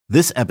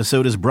This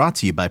episode is brought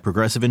to you by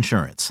Progressive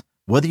Insurance.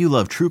 Whether you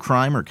love true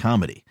crime or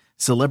comedy,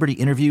 celebrity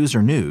interviews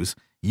or news,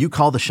 you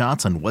call the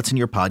shots on what's in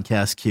your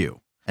podcast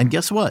queue. And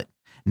guess what?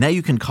 Now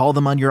you can call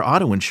them on your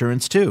auto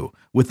insurance too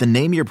with the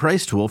Name Your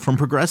Price tool from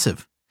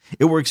Progressive.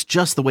 It works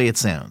just the way it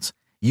sounds.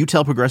 You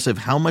tell Progressive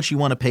how much you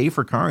want to pay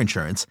for car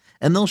insurance,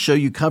 and they'll show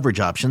you coverage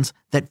options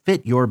that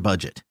fit your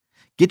budget.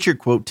 Get your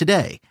quote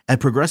today at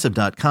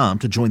Progressive.com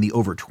to join the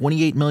over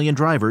 28 million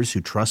drivers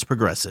who trust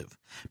Progressive.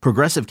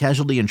 Progressive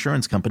Casualty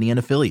Insurance Company and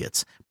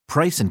Affiliates.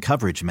 Price and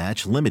coverage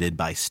match limited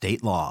by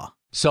state law.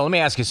 So let me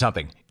ask you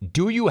something.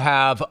 Do you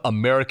have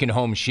American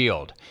Home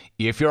Shield?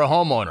 If you're a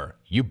homeowner,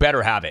 you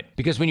better have it.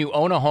 Because when you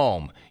own a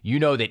home, you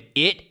know that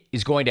it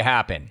is going to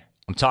happen.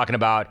 I'm talking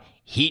about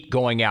heat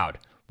going out,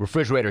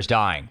 refrigerators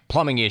dying,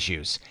 plumbing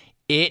issues.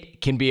 It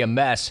can be a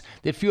mess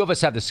that few of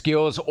us have the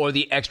skills or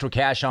the extra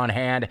cash on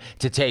hand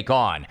to take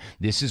on.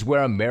 This is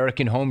where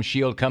American Home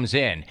Shield comes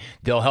in.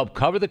 They'll help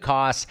cover the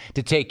costs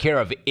to take care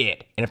of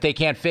it. And if they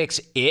can't fix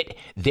it,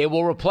 they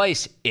will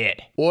replace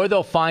it. Or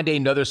they'll find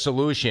another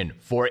solution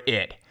for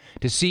it.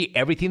 To see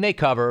everything they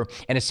cover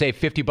and to save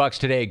 $50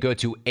 today, go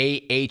to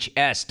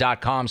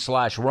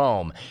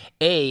ahs.com/Rome.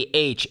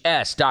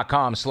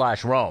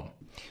 ahs.com/Rome.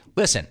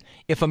 Listen,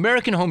 if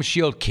American Home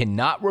Shield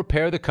cannot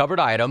repair the covered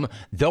item,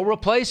 they'll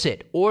replace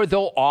it or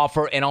they'll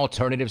offer an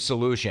alternative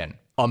solution.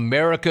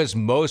 America's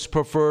most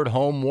preferred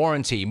home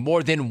warranty,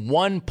 more than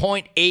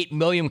 1.8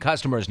 million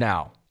customers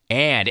now.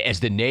 And as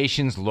the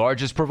nation's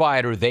largest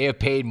provider, they have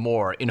paid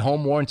more in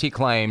home warranty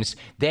claims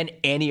than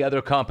any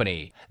other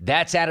company.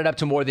 That's added up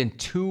to more than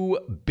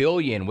 $2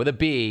 billion with a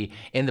B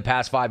in the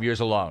past 5 years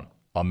alone.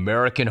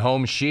 American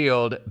Home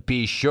Shield,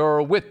 be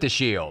sure with the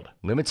shield.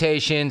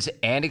 Limitations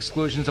and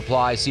exclusions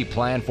apply. See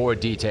plan for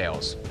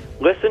details.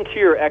 Listen to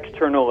your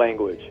external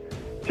language.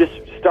 Just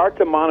start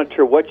to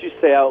monitor what you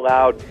say out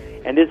loud,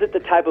 and is it the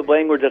type of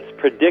language that's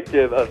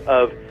predictive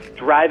of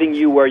driving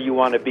you where you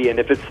want to be? And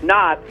if it's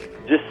not,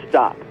 just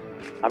stop.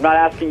 I'm not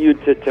asking you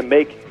to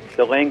make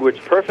the language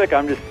perfect.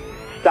 I'm just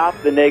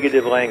stop the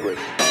negative language.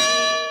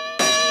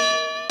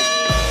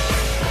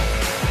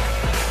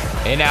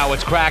 And now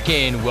what's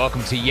cracking?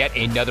 Welcome to yet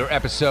another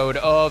episode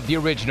of the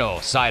original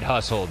Side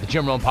Hustle, the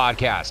Jim Rome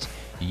Podcast.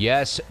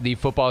 Yes, the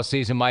football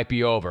season might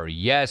be over.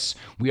 Yes,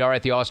 we are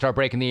at the All-Star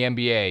break in the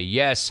NBA.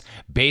 Yes,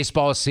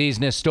 baseball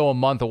season is still a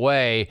month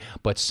away,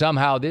 but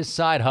somehow this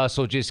side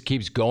hustle just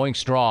keeps going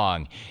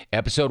strong.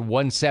 Episode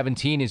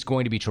 117 is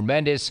going to be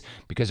tremendous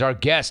because our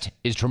guest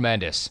is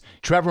tremendous.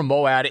 Trevor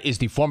Moawad is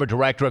the former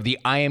director of the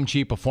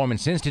IMG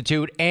Performance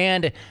Institute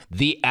and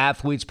the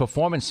Athletes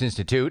Performance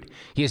Institute.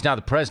 He is now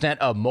the president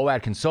of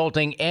Moawad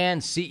Consulting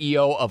and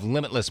CEO of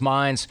Limitless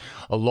Minds,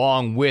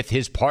 along with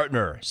his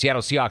partner,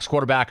 Seattle Seahawks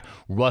quarterback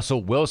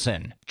Russell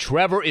Wilson.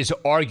 Trevor is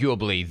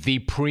arguably the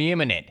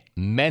preeminent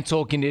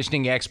mental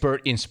conditioning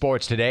expert in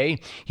sports today.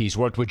 He's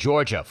worked with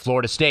Georgia,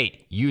 Florida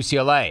State,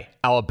 UCLA,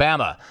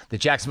 Alabama, the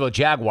Jacksonville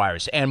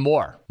Jaguars, and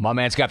more. My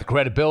man's got the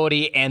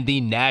credibility and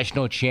the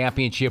national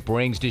championship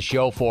rings to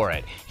show for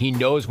it. He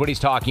knows what he's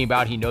talking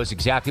about. He knows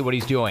exactly what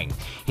he's doing.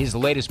 His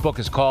latest book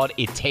is called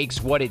It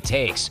Takes What It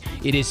Takes.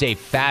 It is a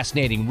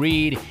fascinating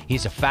read.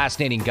 He's a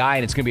fascinating guy,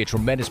 and it's going to be a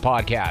tremendous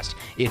podcast.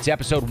 It's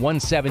episode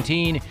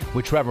 117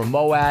 with Trevor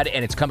Moawad,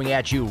 and it's coming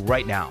at you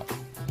right now.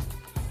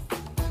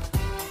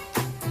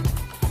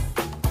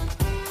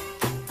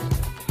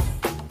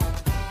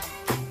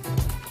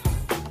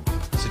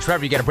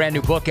 Trevor, you got a brand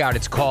new book out.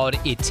 It's called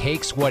It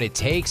Takes What It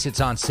Takes.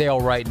 It's on sale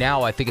right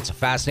now. I think it's a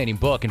fascinating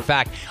book. In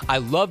fact, I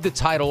love the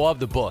title of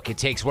the book, It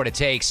Takes What It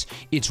Takes.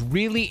 It's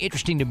really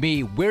interesting to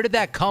me. Where did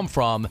that come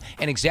from,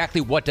 and exactly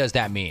what does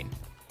that mean?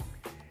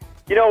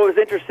 You know, it was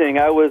interesting.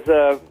 I was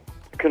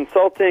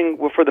consulting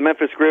for the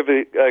Memphis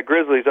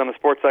Grizzlies on the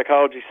sports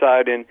psychology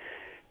side in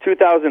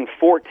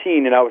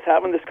 2014, and I was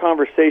having this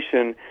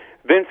conversation.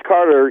 Vince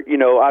Carter, you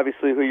know,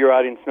 obviously who your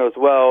audience knows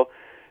well,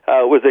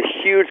 was a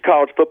huge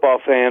college football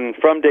fan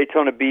from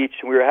Daytona Beach,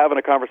 and we were having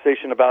a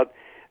conversation about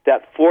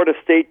that Florida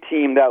State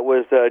team that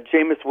was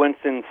Jameis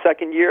Winston's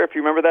second year, if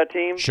you remember that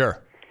team.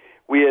 Sure.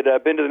 We had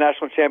been to the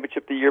national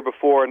championship the year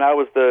before, and I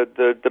was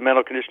the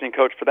mental conditioning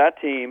coach for that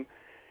team.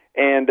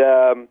 And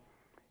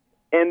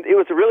it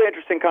was a really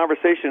interesting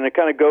conversation. It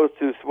kind of goes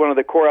to one of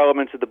the core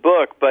elements of the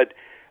book, but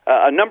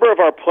a number of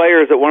our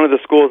players at one of the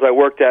schools I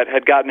worked at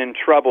had gotten in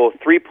trouble,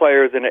 3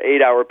 players in an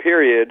 8-hour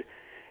period.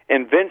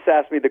 And Vince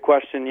asked me the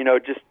question, you know,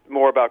 just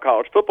more about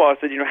college football.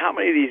 I said, you know, how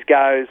many of these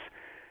guys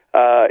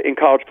in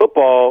college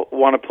football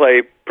want to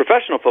play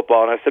professional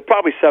football? And I said,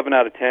 probably 7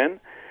 out of 10.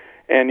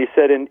 And he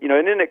said, and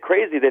isn't it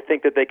crazy? They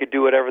think that they could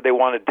do whatever they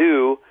want to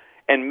do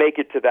and make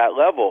it to that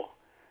level.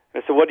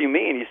 And I said, what do you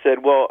mean? He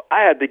said, well,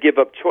 I had to give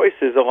up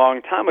choices a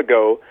long time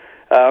ago.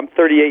 I'm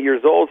 38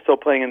 years old, still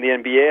playing in the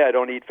NBA. I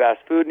don't eat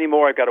fast food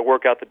anymore. I've got to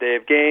work out the day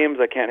of games.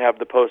 I can't have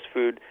the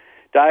post-food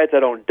diets.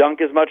 I don't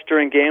dunk as much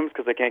during games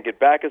because I can't get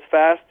back as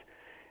fast.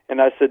 And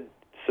I said,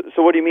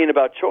 so what do you mean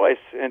about choice?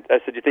 And I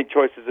said, you think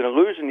choice is an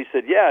illusion? He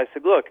said, yeah. I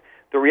said, look,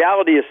 the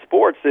reality of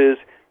sports is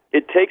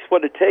it takes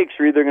what it takes.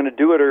 You're either going to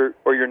do it or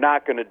you're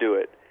not going to do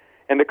it.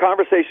 And the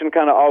conversation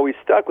kind of always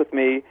stuck with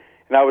me.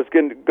 and I was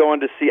going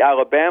to see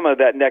Alabama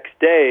that next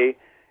day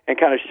and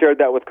kind of shared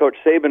that with Coach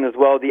Saban as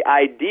well. The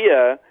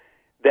idea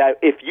that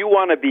if you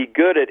want to be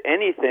good at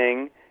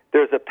anything,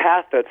 there's a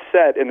path that's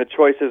set and the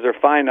choices are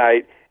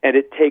finite, and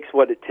it takes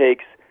what it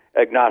takes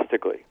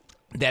agnostically.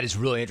 That is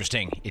really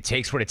interesting. It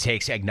takes what it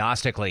takes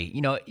agnostically.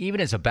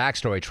 Even as a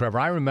backstory, Trevor,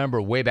 I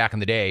remember way back in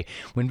the day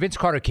when Vince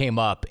Carter came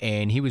up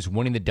and he was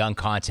winning the dunk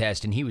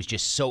contest and he was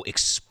just so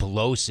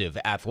explosive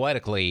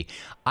athletically.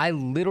 I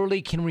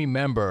literally can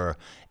remember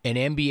an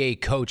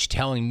NBA coach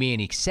telling me, and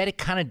he said it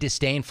kind of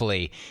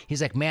disdainfully,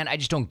 he's like, man, I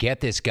just don't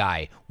get this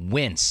guy.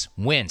 Wince.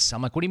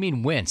 I'm like, what do you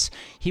mean wince?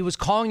 He was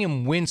calling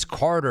him Vince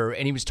Carter,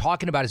 and he was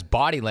talking about his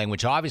body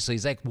language, obviously.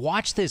 He's like,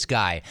 watch this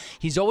guy.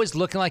 He's always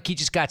looking like he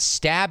just got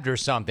stabbed or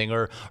something,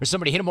 or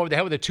somebody hit him over the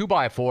head with a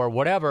 2x4 or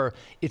whatever.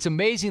 It's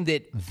amazing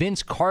that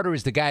Vince Carter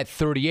is the guy at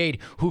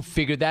 38 who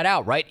figured that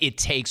out, right? It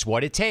takes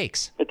what it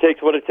takes. It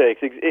takes what it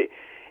takes.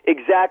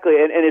 Exactly,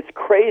 and it's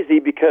crazy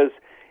because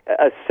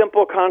a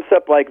simple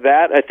concept like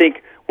that, I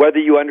think whether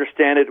you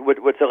understand it,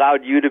 what's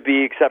allowed you to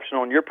be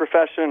exceptional in your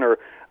profession or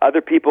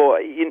other people,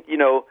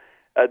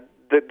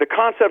 the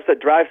concepts that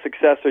drive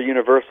success are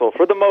universal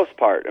for the most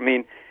part. I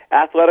mean,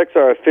 athletics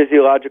are a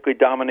physiologically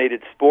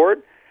dominated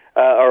sport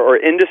or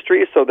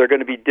industry, so they're going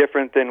to be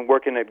different than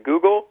working at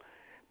Google.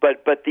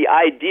 But the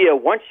idea,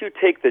 once you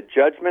take the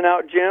judgment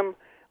out, Jim,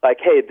 like,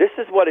 hey, this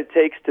is what it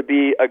takes to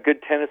be a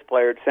good tennis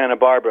player at Santa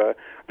Barbara.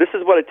 This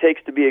is what it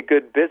takes to be a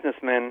good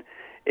businessman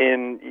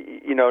in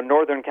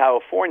Northern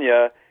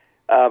California.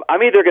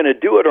 I'm either going to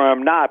do it or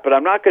I'm not, but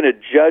I'm not going to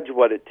judge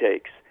what it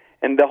takes.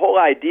 And the whole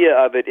idea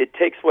of it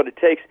takes what it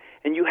takes,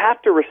 and you have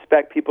to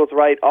respect people's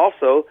right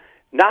also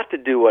not to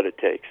do what it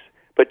takes.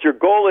 But your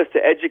goal is to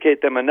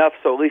educate them enough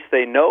so at least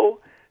they know,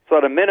 so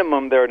at a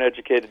minimum they're an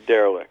educated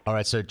derelict. All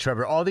right, so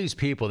Trevor, all these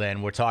people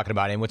then we're talking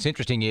about, and what's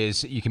interesting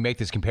is you can make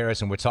this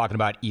comparison. We're talking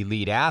about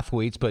elite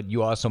athletes, but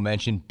you also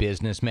mentioned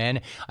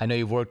businessmen. I know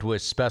you've worked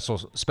with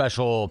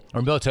special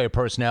or military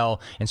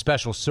personnel and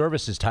special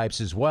services types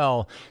as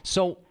well.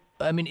 So,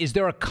 I mean, is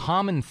there a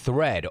common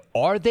thread?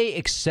 Are they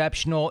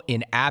exceptional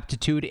in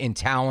aptitude and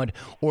talent,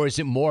 or is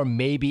it more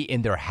maybe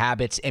in their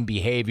habits and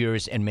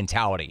behaviors and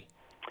mentality?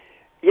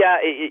 Yeah,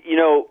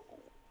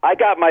 I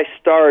got my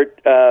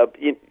start, I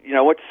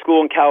went to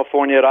school in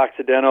California at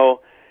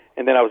Occidental,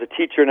 and then I was a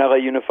teacher in LA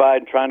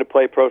Unified and trying to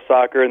play pro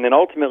soccer, and then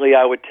ultimately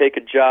I would take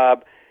a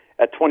job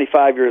at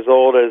 25 years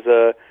old as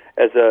a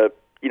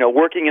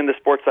working in the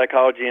sports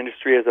psychology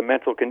industry as a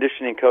mental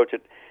conditioning coach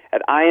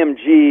at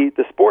IMG,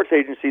 the sports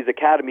agency's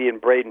academy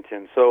in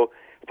Bradenton. So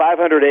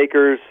 500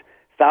 acres,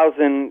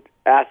 1,000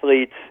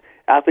 athletes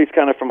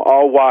kind of from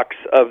all walks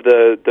of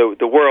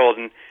the world,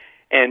 and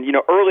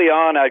early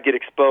on I'd get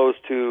exposed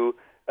to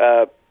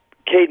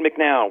Cade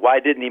McNown, why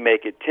didn't he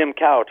make it? Tim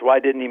Couch, why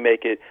didn't he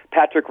make it?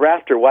 Patrick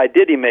Rafter, why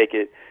did he make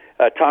it?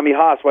 Tommy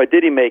Haas, why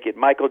did he make it?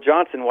 Michael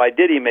Johnson, why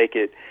did he make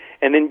it?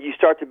 And then you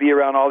start to be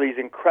around all these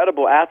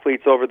incredible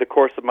athletes over the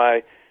course of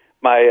my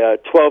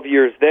 12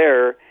 years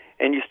there,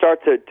 and you start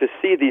to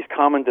see these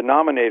common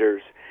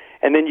denominators.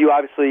 And then you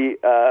obviously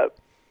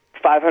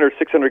 500,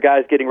 600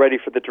 guys getting ready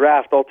for the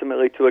draft,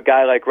 ultimately to a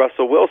guy like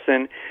Russell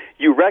Wilson,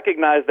 you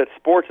recognize that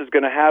sports is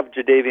going to have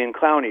Jadeveon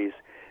Clowneys,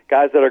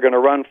 guys that are going to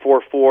run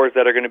 4.4s,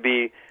 that are going to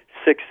be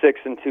 6'6"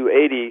 and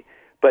 280.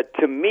 But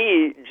to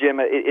me, Jim,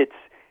 it's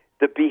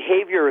the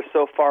behavior is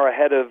so far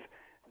ahead of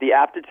the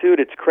aptitude,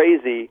 it's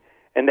crazy,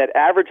 and that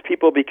average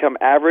people become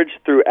average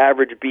through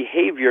average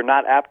behavior,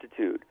 not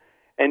aptitude.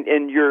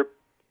 And your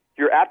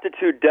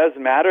aptitude does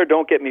matter,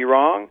 don't get me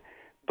wrong,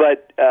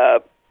 but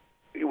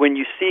when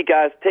you see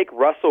guys, take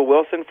Russell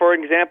Wilson, for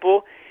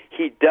example,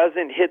 he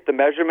doesn't hit the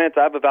measurements.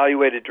 I've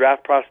evaluated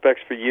draft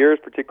prospects for years,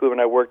 particularly when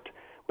I worked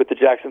with the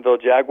Jacksonville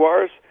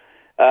Jaguars.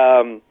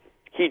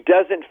 He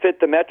doesn't fit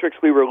the metrics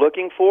we were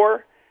looking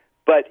for,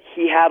 but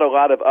he had a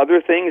lot of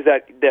other things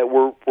that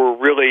were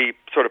really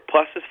sort of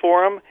pluses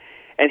for him,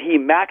 and he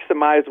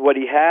maximized what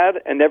he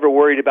had and never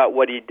worried about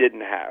what he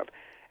didn't have.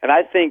 And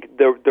I think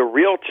the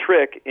real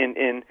trick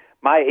in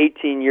my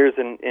 18 years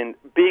in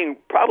being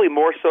probably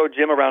more so,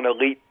 Jim, around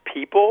elite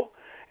people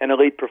and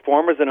elite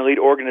performers and elite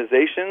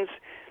organizations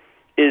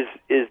is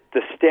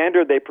the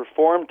standard they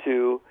perform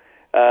to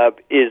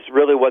is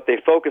really what they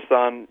focus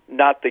on,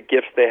 not the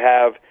gifts they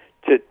have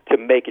to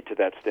make it to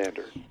that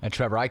standard. And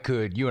Trevor,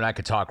 you and I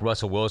could talk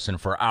Russell Wilson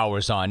for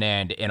hours on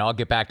end, and I'll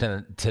get back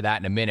to that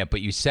in a minute,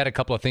 but you said a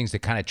couple of things that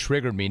kind of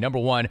triggered me. Number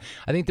one,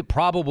 I think that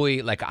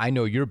probably, like, I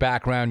know your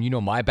background, you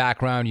know my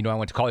background, I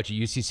went to college at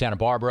UC Santa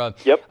Barbara.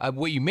 Yep.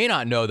 What you may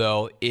not know,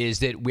 though, is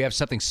that we have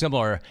something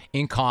similar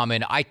in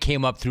common. I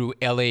came up through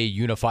LA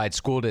Unified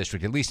School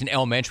District, at least in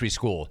elementary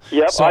school.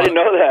 Yep, so I didn't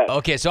know that.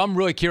 Okay, so I'm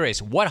really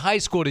curious. What high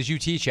school did you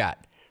teach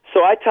at? So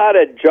I taught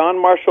at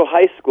John Marshall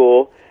High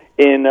School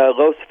in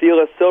Los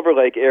Feliz, Silver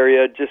Lake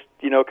area, just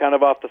kind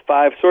of off the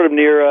 5, sort of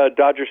near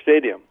Dodger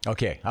Stadium.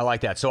 Okay, I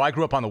like that. So I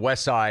grew up on the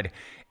west side,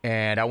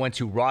 and I went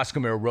to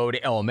Roscommere Road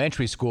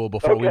Elementary School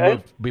before we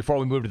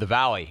moved to the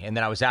Valley, and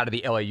then I was out of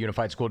the LA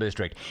Unified School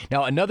District.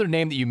 Now, another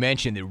name that you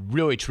mentioned that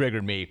really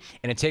triggered me,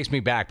 and it takes me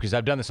back because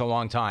I've done this a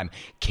long time.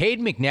 Cade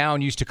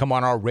McNown used to come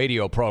on our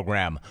radio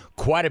program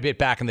quite a bit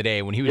back in the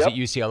day when he was at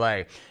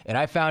UCLA, and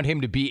I found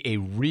him to be a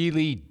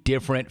really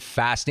different,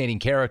 fascinating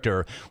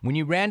character. When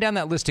you ran down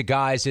that list of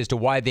guys as to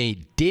why they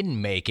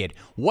didn't make it,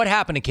 what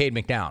happened to Cade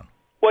McNown?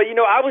 Well,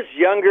 I was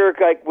younger,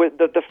 like with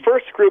the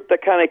first group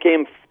that kind of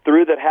came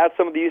through that had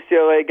some of the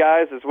UCLA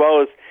guys, as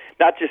well as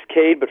not just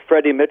Cade, but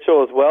Freddie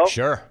Mitchell as well.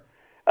 Sure.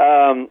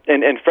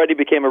 And Freddie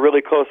became a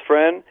really close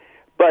friend.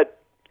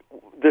 But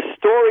the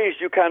stories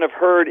you kind of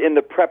heard in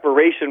the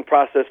preparation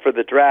process for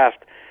the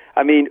draft,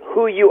 I mean,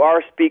 who you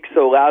are speaks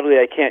so loudly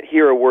I can't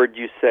hear a word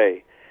you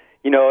say.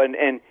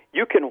 And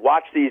you can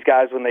watch these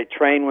guys when they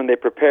train, when they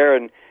prepare,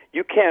 and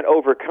you can't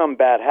overcome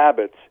bad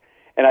habits.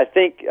 And I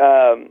think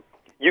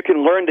you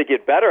can learn to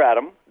get better at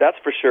them, that's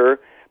for sure.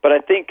 But I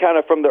think kind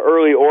of from the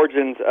early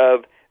origins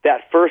of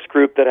that first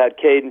group that had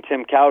Cade and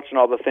Tim Couch and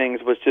all the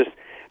things was just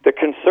the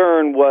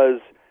concern was,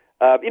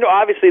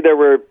 obviously there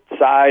were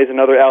size and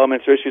other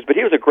elements or issues, but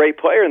he was a great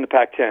player in the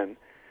Pac-10.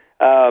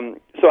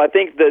 So I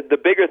think the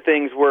bigger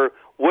things were,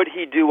 would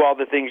he do all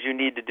the things you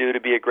need to do to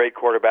be a great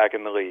quarterback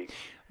in the league?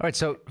 All right,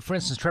 so for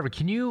instance, Trevor,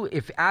 can you,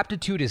 if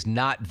aptitude is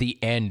not the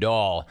end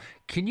all,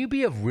 can you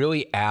be a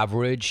really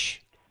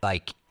average,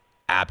 like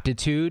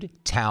aptitude,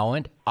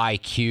 talent,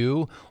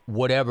 IQ,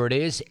 whatever it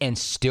is, and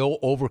still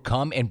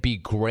overcome and be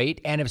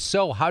great? And if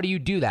so, how do you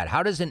do that?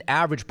 How does an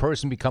average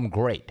person become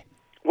great?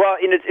 Well,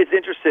 it's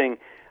interesting.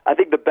 I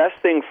think the best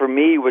thing for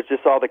me was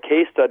just all the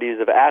case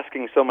studies of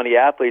asking so many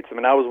athletes. I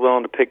mean, I was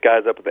willing to pick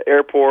guys up at the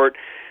airport,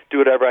 do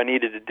whatever I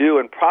needed to do,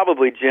 and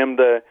probably, Jim,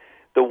 the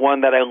one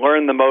that I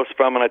learned the most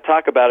from, and I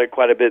talk about it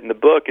quite a bit in the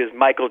book, is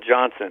Michael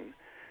Johnson,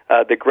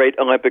 the great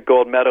Olympic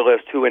gold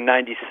medalist who in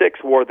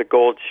 '96 wore the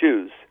gold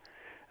shoes.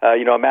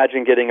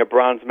 Imagine getting a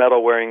bronze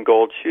medal wearing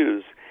gold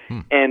shoes.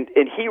 And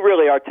he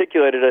really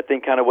articulated, I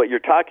think, kind of what you're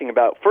talking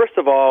about. First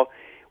of all,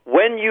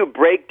 when you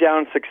break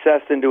down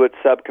success into its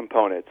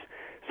subcomponents.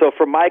 So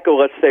for Michael,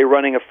 let's say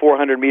running a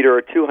 400-meter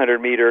or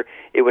 200-meter,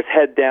 it was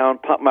head down,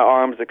 pump my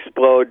arms,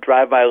 explode,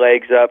 drive my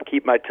legs up,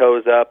 keep my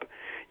toes up,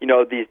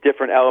 these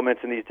different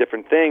elements and these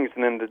different things.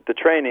 And then the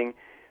training,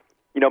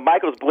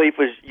 Michael's belief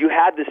was you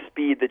had the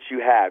speed that you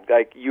had.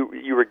 Like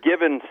you were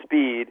given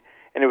speed,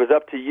 and it was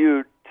up to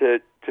you to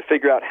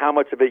figure out how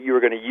much of it you were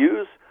going to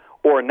use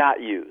or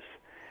not use.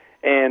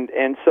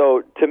 And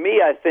so to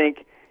me, I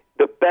think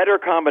the better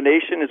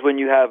combination is when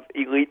you have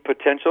elite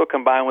potential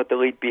combined with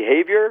elite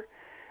behavior.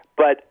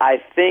 But I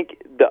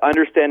think the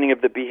understanding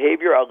of the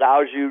behavior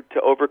allows you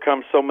to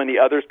overcome so many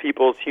other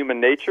people's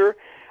human nature.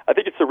 I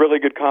think it's a really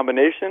good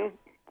combination.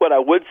 What I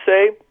would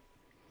say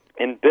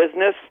in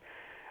business,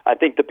 I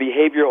think the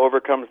behavior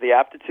overcomes the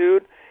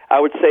aptitude. I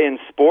would say in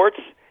sports,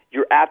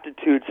 your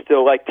aptitude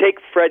still, like take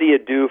Freddie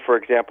Adu, for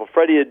example.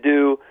 Freddie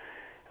Adu,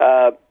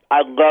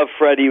 I love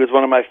Freddie. He was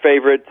one of my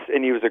favorites,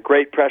 and he was a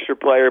great pressure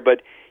player,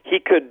 but he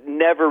could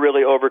never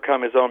really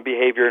overcome his own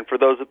behavior. And for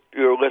those of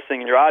you who are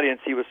listening in your audience,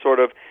 he was sort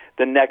of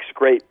the next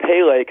great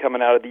Pele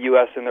coming out of the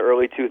U.S. in the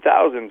early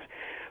 2000s.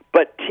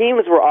 But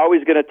teams were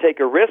always going to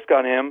take a risk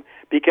on him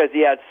because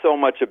he had so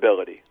much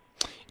ability.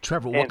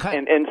 Trevor,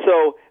 and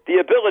so the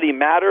ability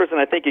matters,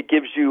 and I think it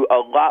gives you a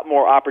lot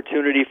more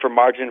opportunity for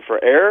margin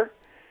for error.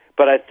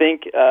 But I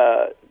think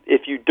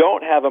if you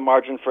don't have a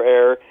margin for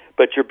error,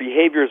 but your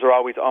behaviors are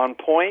always on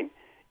point,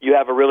 you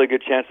have a really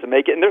good chance to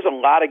make it. And there's a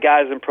lot of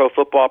guys in pro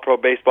football, pro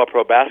baseball,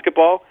 pro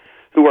basketball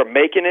who are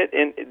making it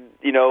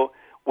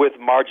with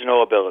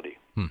marginal ability.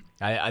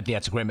 I think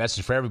that's a great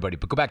message for everybody.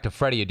 But go back to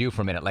Freddie Adu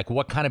for a minute. Like,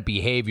 what kind of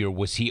behavior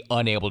was he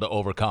unable to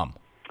overcome?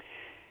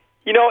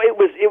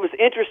 It was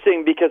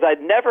interesting because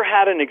I'd never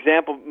had an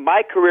example.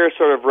 My career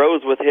sort of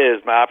rose with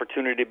his. My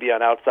opportunity to be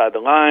on outside the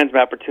lines,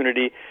 my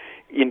opportunity,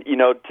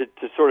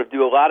 to sort of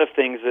do a lot of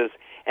things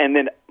and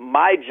then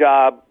my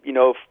job,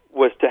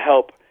 was to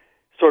help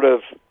sort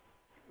of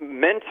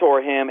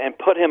mentor him and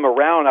put him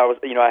around.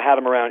 I had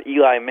him around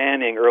Eli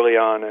Manning early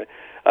on,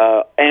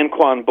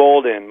 Anquan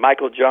Bolden,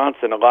 Michael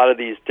Johnson, a lot of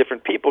these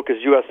different people,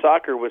 because U.S.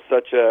 soccer was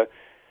such kind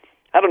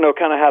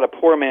of had a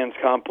poor man's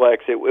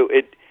complex.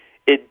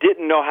 It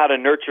didn't know how to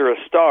nurture a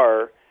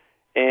star,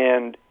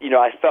 and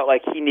I felt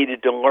like he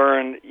needed to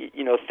learn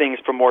things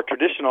from more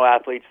traditional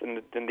athletes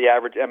than the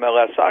average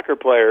MLS soccer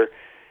player.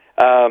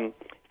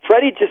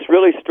 Freddie just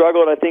really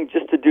struggled, I think,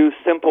 just to do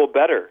simple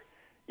better.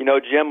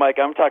 Jim, like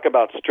I'm talking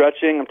about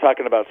stretching, I'm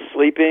talking about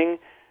sleeping,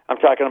 I'm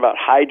talking about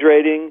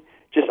hydrating,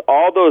 just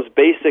all those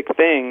basic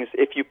things.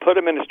 If you put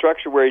him in a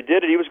structure where he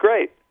did it, he was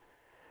great.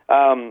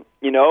 And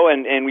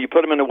you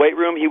put him in a weight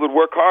room, he would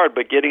work hard,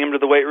 but getting him to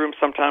the weight room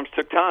sometimes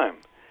took time.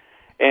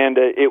 And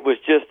it was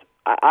just,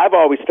 I've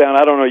always found,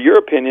 I don't know your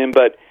opinion,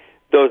 but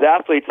those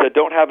athletes that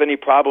don't have any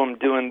problem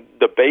doing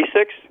the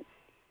basics,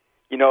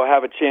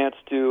 have a chance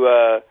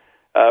to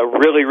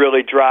really,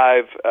 really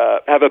drive,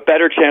 have a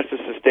better chance to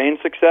sustain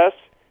success.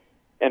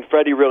 And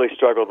Freddie really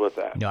struggled with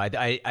that. No,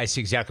 I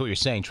see exactly what you're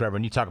saying, Trevor,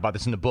 and you talk about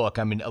this in the book.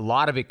 I mean, a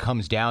lot of it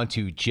comes down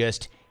to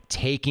just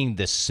taking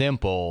the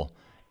simple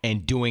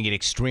and doing it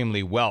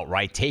extremely well,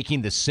 right?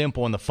 Taking the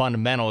simple and the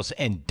fundamentals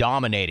and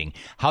dominating.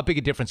 How big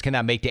a difference can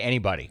that make to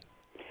anybody?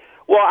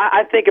 Well,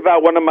 I think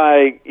about one of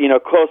my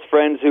close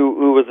friends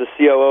who was the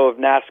COO of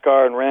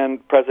NASCAR and ran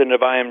president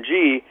of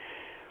IMG,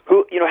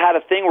 who had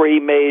a thing where he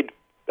made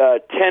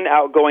 10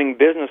 outgoing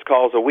business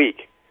calls a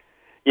week,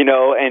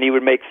 and he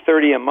would make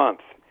 30 a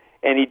month,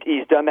 and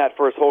he's done that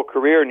for his whole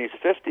career, and he's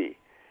 50,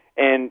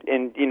 and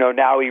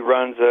now he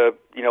runs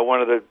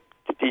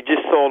he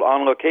just sold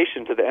On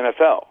Location to the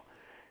NFL.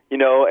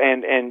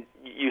 And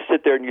you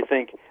sit there and you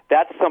think,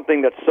 that's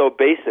something that's so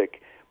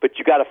basic, but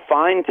you got to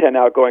find 10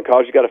 outgoing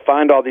calls. You got to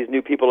find all these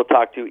new people to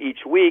talk to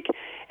each week,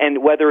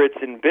 and whether it's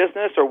in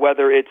business or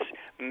whether it's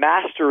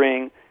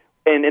mastering,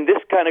 and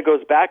this kind of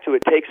goes back to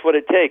it takes what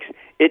it takes.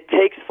 It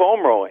takes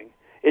foam rolling.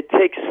 It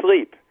takes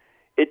sleep.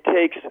 It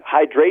takes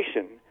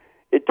hydration.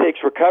 It takes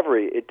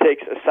recovery. It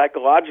takes a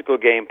psychological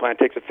game plan. It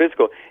takes a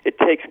physical. It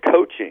takes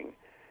coaching.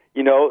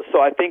 So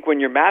I think when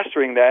you're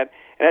mastering that,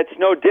 and it's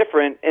no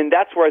different, and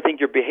that's where I think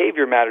your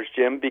behavior matters,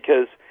 Jim,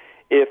 because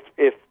if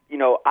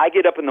I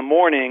get up in the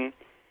morning,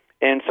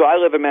 and so I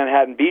live in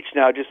Manhattan Beach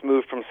now, just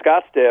moved from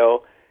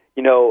Scottsdale,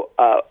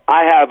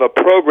 I have a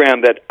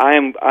program that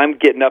I'm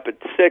getting up at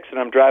 6 and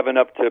I'm driving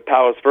up to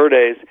Palos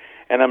Verdes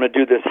and I'm going to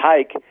do this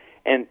hike,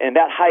 and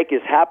that hike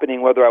is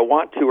happening whether I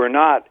want to or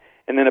not,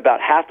 and then about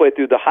halfway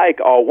through the hike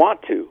I'll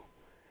want to.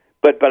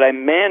 But I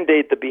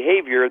mandate the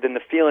behavior, then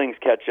the feelings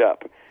catch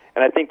up.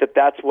 And I think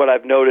that's what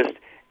I've noticed,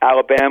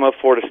 Alabama,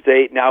 Florida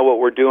State, now what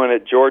we're doing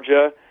at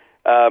Georgia.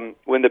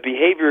 When the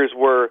behaviors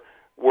were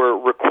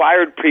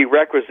required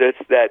prerequisites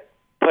that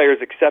players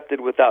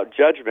accepted without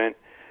judgment,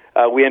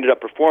 we ended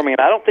up performing.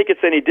 And I don't think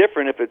it's any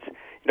different if it's,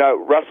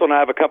 Russell and I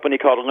have a company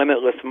called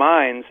Limitless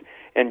Minds,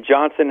 and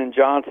Johnson &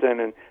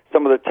 Johnson and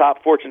some of the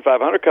top Fortune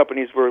 500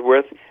 companies we're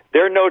with,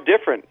 they're no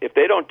different. If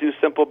they don't do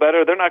simple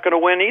better, they're not going to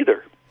win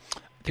either.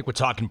 I think we're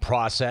talking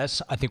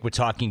process. I think we're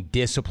talking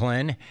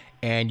discipline.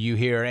 And you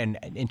hear, and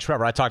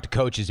Trevor, I talk to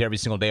coaches every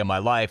single day of my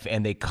life,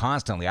 and they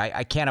constantly,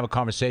 I can't have a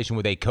conversation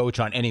with a coach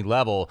on any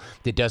level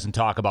that doesn't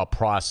talk about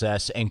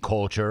process and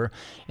culture.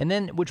 And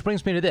then, which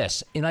brings me to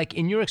this,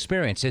 in your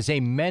experience as a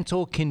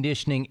mental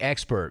conditioning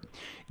expert,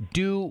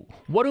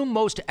 what do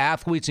most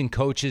athletes and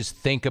coaches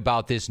think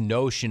about this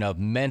notion of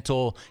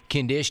mental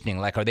conditioning?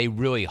 Like, are they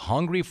really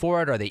hungry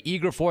for it? Are they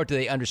eager for it? Do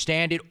they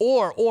understand it?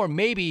 Or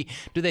maybe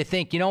do they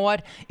think, you know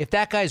what, if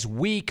that guy's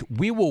weak,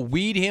 we will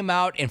weed him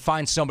out and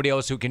find somebody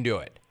else who can do it?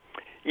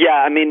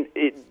 Yeah, I mean,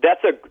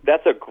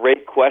 that's a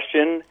great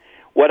question.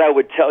 What I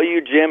would tell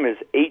you, Jim, is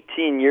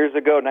 19 years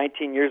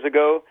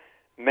ago,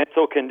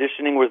 mental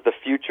conditioning was the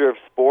future of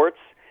sports,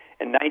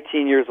 and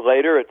 19 years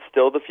later, it's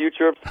still the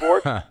future of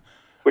sports,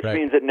 which right.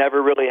 means it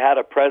never really had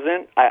a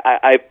present.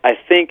 I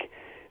think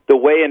the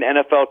way an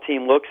NFL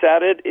team looks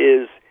at it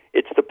is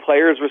it's the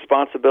player's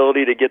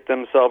responsibility to get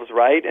themselves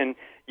right, and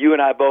you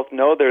and I both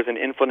know there's an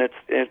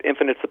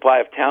infinite supply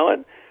of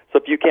talent, so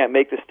if you can't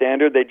make the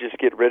standard, they just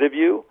get rid of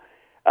you.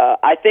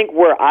 I think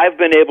where I've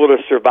been able to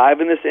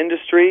survive in this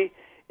industry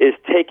is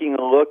taking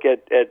a look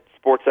at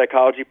sports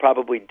psychology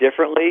probably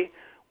differently.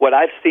 What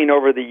I've seen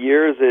over the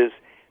years is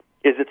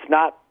it's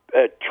not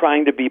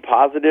trying to be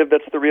positive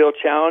that's the real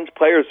challenge.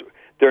 Players,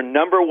 their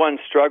number one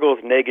struggle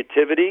is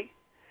negativity,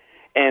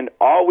 and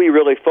all we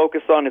really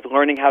focus on is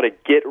learning how to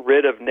get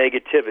rid of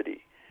negativity.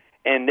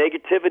 And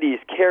negativity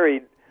is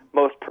carried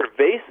most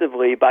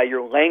pervasively by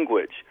your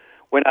language.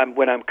 When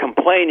I'm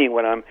complaining,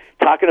 when I'm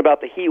talking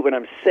about the Heat, when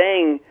I'm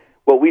saying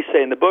what we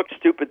say in the book,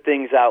 stupid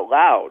things out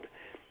loud.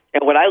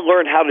 And when I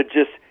learn how to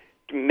just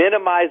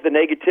minimize the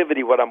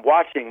negativity, what I'm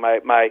watching,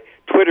 my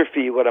Twitter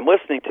feed, what I'm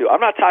listening to, I'm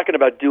not talking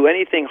about do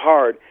anything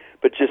hard,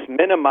 but just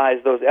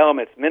minimize those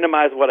elements,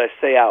 minimize what I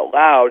say out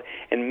loud,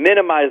 and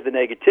minimize the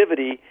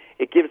negativity,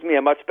 it gives me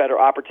a much better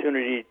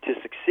opportunity to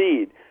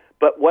succeed.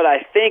 But what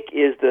I think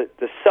is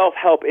the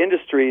self-help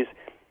industry's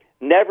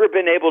never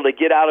been able to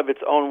get out of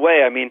its own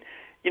way. I mean,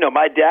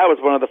 my dad was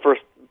one of the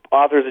first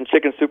authors in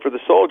Chicken Soup for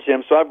the Soul,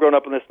 Jim, so I've grown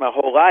up in this my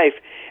whole life,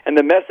 and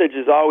the message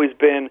has always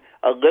been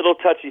a little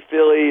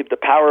touchy-feely, the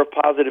power of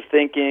positive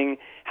thinking,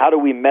 how do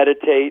we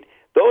meditate.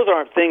 Those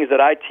aren't things that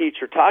I teach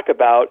or talk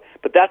about,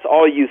 but that's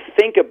all you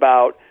think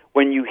about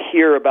when you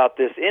hear about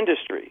this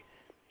industry.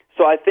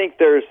 So I think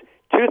there's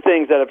two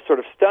things that have sort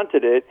of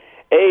stunted it.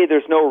 A,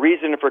 there's no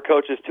reason for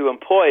coaches to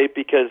employ it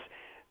because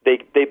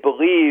they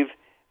believe,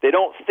 they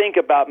don't think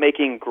about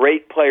making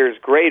great players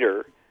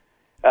greater.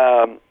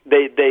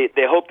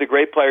 They hope the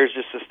great players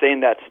just sustain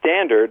that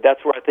standard.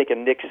 That's where I think a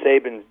Nick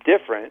Saban's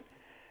different.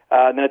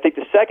 And then I think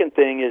the second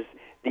thing is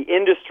the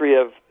industry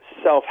of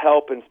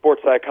self-help and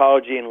sports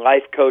psychology and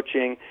life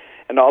coaching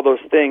and all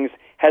those things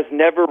has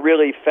never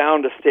really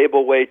found a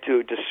stable way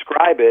to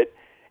describe it.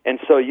 And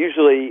so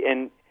usually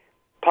in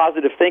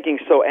positive thinking,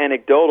 so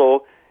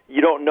anecdotal,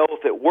 you don't know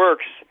if it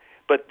works.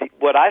 But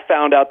what I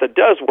found out that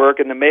does work,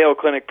 and the Mayo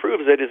Clinic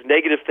proves it, is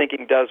negative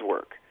thinking does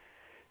work.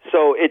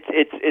 So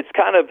it's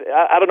kind of,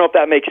 I don't know if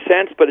that makes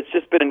sense, but it's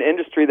just been an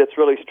industry that's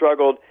really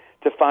struggled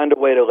to find a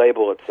way to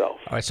label itself.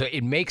 All right, so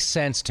it makes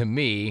sense to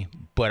me,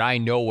 but I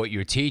know what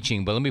you're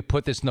teaching. But let me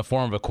put this in the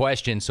form of a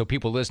question so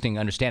people listening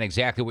understand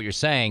exactly what you're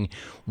saying.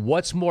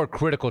 What's more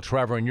critical,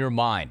 Trevor, in your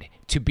mind,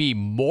 to be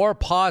more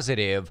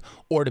positive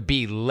or to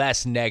be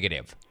less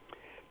negative?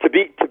 To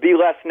be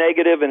less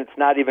negative, and it's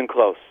not even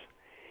close.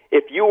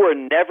 If you were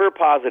never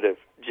positive,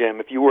 Jim,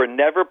 if you were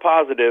never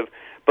positive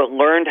but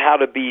learned how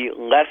to be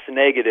less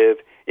negative,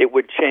 it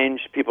would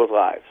change people's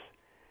lives.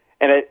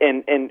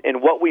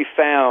 And what we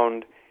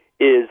found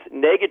is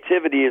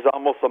negativity is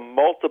almost a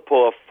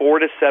multiple of 4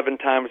 to 7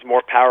 times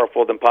more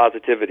powerful than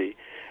positivity.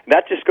 And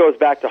that just goes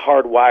back to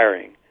hard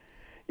wiring.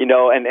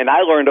 And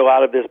I learned a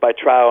lot of this by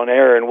trial and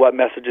error and what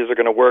messages are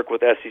going to work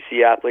with SEC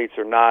athletes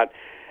or not.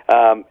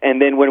 And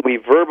then when we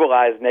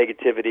verbalize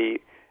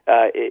negativity,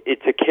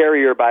 it's a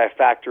carrier by a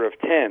factor of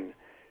 10.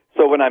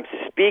 So when I'm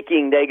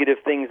speaking negative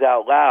things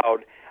out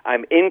loud,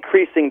 I'm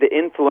increasing the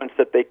influence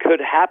that they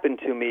could happen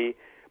to me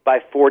by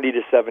 40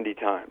 to 70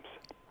 times.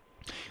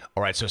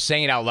 All right, so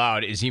saying it out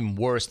loud is even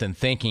worse than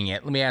thinking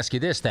it. Let me ask you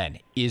this then.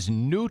 Is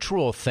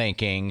neutral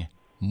thinking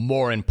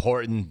more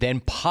important than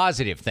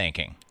positive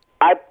thinking?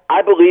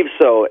 I believe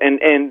so. And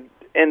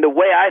the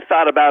way I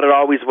thought about it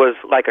always was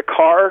like a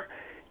car,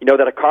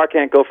 that a car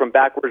can't go from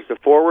backwards to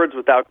forwards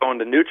without going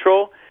to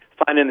neutral,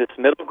 finding this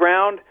middle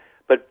ground.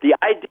 But the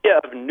idea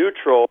of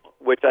neutral,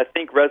 which I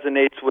think will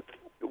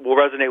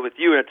resonate with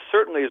you, and it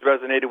certainly has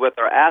resonated with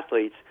our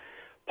athletes,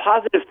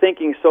 positive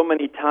thinking so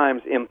many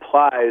times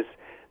implies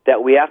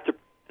that we have to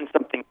pretend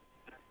something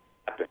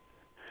happen.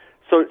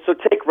 So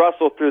take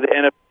Russell through the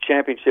NFL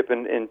championship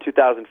in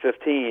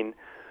 2015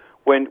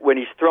 when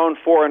he's thrown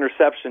 4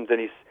 interceptions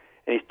and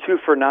he's 2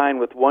 for 9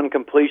 with 1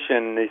 completion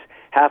and he's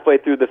halfway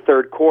through the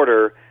third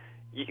quarter.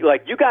 You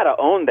got to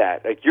own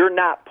that. You're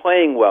not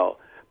playing well.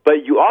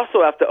 But you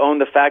also have to own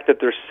the fact that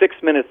there's 6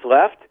 minutes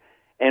left,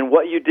 and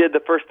what you did the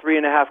first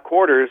 3.5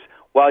 quarters,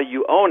 while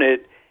you own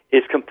it,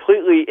 is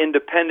completely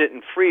independent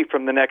and free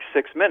from the next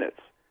 6 minutes.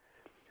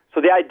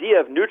 So the idea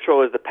of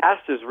neutral is the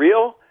past is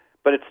real,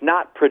 but it's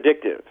not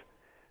predictive.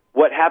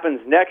 What happens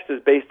next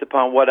is based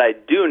upon what I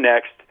do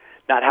next,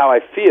 not how I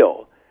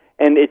feel.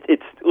 And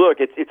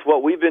it's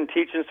what we've been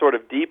teaching sort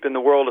of deep in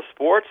the world of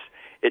sports.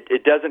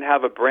 It doesn't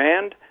have a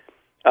brand.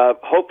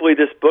 Hopefully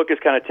this book is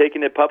kind of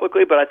taking it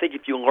publicly, but I think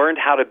if you learned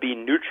how to be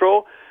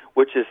neutral,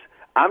 which is,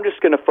 I'm just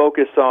going to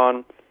focus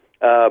on,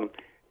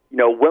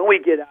 when we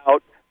get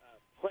out,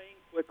 playing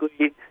quickly,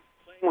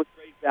 playing with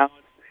great balance,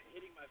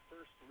 hitting my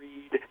first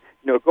read,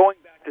 going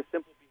back to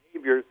simple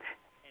behaviors,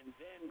 and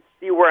then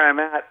see where I'm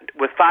at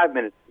with 5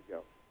 minutes to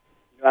go,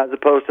 as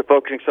opposed to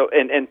focusing. So,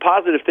 and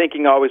positive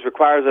thinking always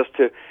requires us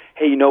to,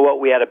 hey, you know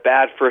what, we had a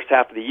bad first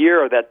half of the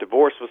year, or that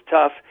divorce was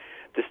tough.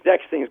 This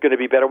next thing is going to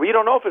be better. Well, you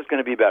don't know if it's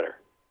going to be better.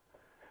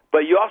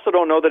 But you also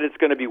don't know that it's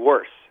going to be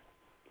worse.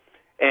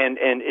 And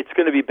it's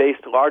going to be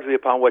based largely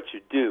upon what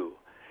you do.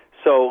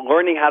 So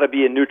learning how to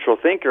be a neutral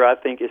thinker, I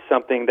think, is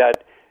something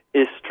that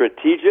is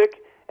strategic,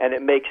 and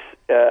it makes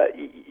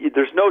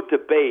there's no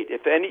debate.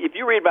 If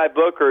you read my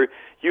book or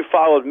you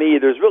followed me,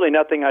 there's really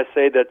nothing I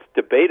say that's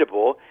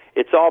debatable.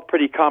 It's all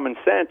pretty common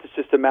sense. It's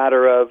just a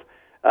matter of,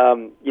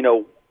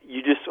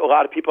 a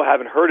lot of people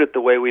haven't heard it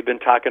the way we've been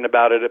talking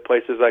about it at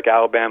places like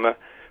Alabama,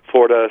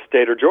 Florida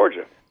State, or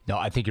Georgia. No,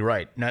 I think you're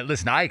right. Now,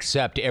 listen, I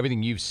accept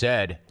everything you've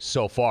said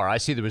so far. I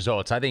see the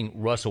results. I think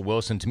Russell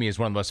Wilson, to me, is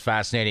one of the most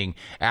fascinating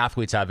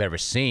athletes I've ever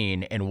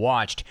seen and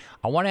watched.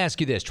 I want to ask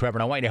you this, Trevor,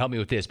 and I want you to help me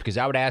with this, because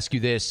I would ask you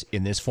this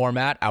in this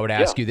format. I would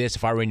ask you this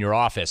if I were in your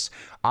office.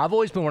 I've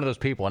always been one of those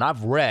people, and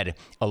I've read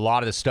a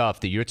lot of the stuff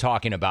that you're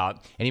talking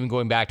about, and even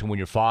going back to when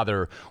your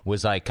father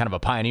was like kind of a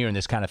pioneer in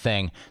this kind of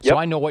thing. So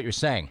I know what you're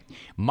saying.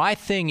 My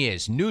thing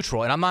is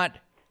neutral, and I'm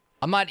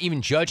not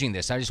even judging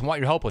this. I just want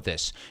your help with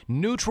this.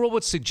 Neutral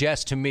would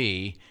suggest to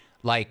me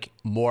like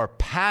more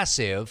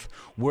passive,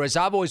 whereas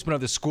I've always been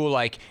of the school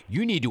like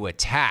you need to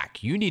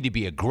attack, you need to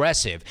be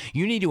aggressive,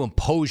 you need to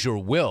impose your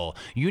will,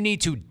 you need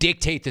to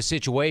dictate the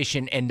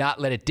situation and not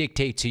let it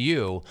dictate to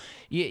you.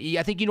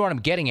 I think you know what I'm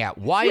getting at.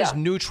 Why is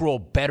neutral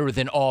better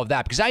than all of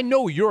that? Because I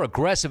know you're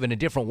aggressive in a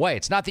different way.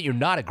 It's not that you're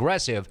not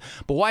aggressive,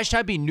 but why should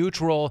I be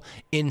neutral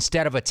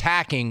instead of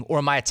attacking, or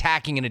am I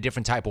attacking in a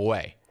different type of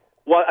way?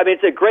 Well,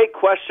 it's a great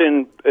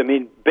question.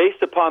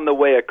 Based upon the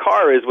way a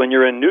car is when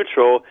you're in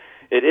neutral,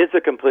 it is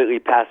a completely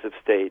passive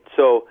state.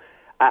 So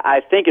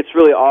I think it's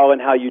really all in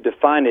how you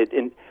define it.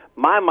 And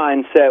my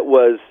mindset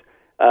was,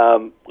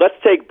 let's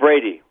take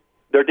Brady.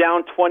 They're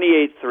down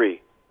 28-3.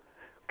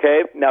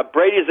 Okay? Now,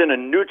 Brady's in a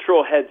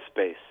neutral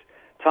headspace.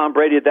 Tom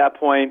Brady at that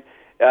point,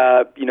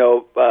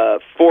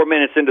 4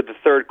 minutes into the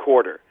third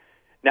quarter.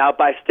 Now,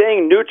 by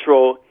staying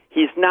neutral,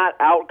 he's not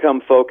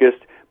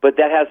outcome-focused, but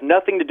that has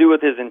nothing to do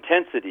with his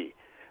intensity.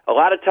 A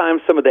lot of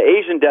times some of the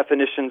Asian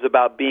definitions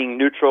about being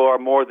neutral are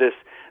more this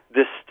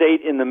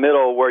state in the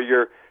middle where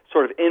you're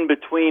sort of in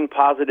between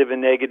positive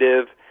and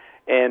negative,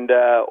 and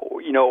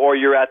or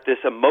you're at this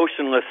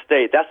emotionless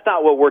state. That's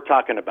not what we're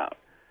talking about.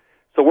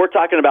 So we're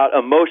talking about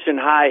emotion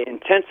high,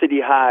 intensity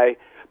high,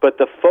 but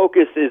the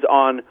focus is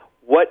on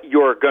what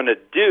you're going to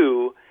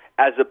do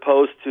as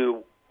opposed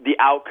to the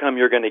outcome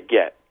you're going to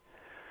get.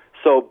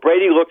 So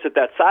Brady looks at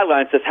that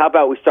sideline and says, how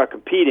about we start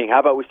competing? How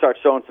about we start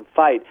showing some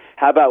fight?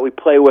 How about we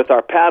play with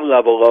our pad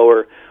level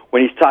lower?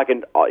 When he's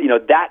talking,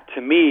 that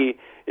to me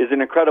is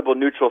an incredible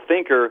neutral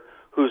thinker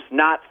who's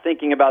not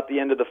thinking about the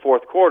end of the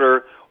fourth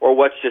quarter or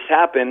what's just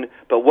happened,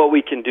 but what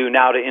we can do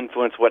now to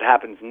influence what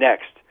happens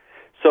next.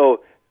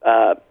 So,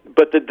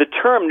 but the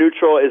term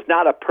neutral is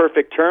not a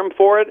perfect term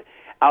for it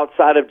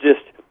outside of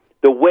just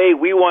the way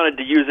we wanted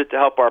to use it to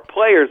help our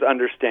players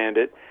understand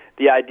it.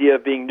 The idea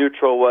of being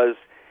neutral was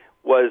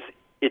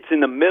it's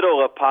in the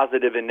middle of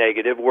positive and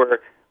negative,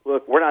 where,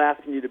 look, we're not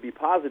asking you to be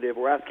positive,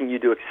 we're asking you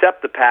to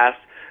accept the past,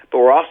 but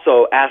we're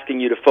also asking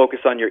you to focus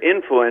on your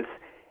influence.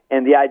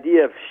 And the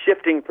idea of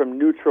shifting from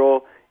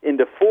neutral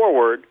into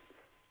forward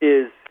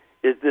is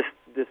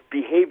this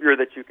behavior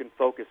that you can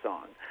focus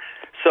on.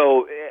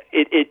 So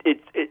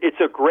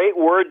it's a great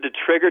word to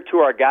trigger to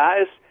our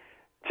guys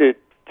to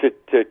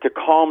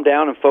calm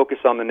down and focus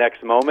on the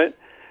next moment.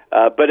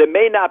 But it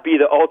may not be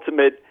the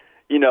ultimate,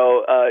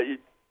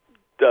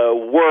 the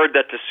word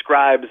that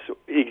describes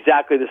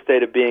exactly the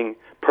state of being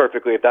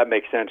perfectly, if that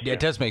makes sense. Yeah, it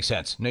does make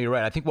sense. No, you're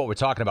right. I think what we're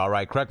talking about,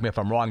 right, correct me if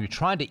I'm wrong, you're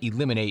trying to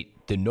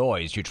eliminate the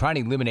noise. You're trying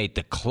to eliminate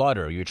the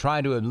clutter. You're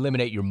trying to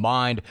eliminate your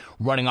mind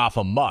running off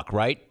amok,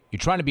 right? You're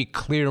trying to be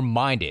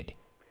clear-minded.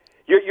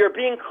 You're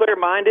being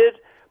clear-minded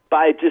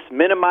by just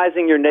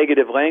minimizing your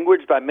negative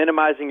language, by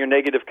minimizing your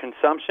negative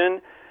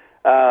consumption,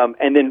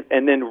 and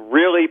then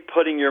really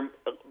putting your,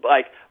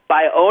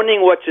 by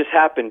owning what just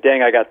happened.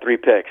 Dang, I got 3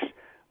 picks.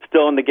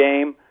 Still in the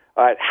game.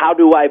 All right, how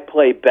do I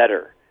play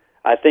better?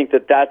 I think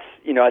that's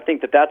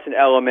an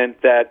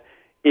element that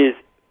is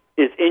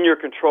in your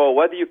control,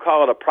 whether you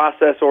call it a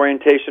process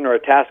orientation or a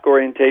task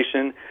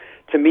orientation.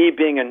 To me,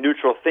 being a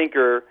neutral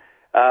thinker,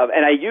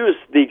 and I use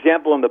the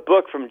example in the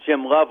book from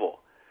Jim Lovell.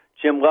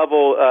 Jim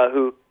Lovell,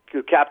 who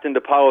captained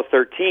Apollo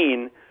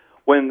 13,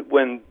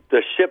 when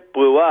the ship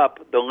blew up,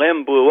 the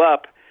LIM blew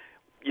up,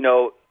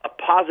 a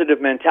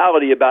positive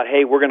mentality about,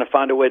 hey, we're going to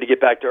find a way to get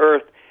back to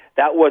Earth,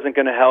 that wasn't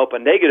going to help. A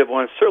negative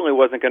one certainly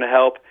wasn't going to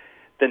help.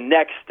 The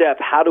next step,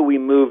 how do we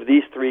move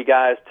these 3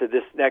 guys to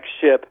this next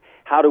ship?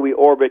 How do we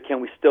orbit? Can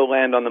we still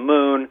land on the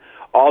moon?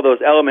 All those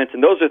elements.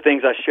 And those are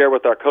things I share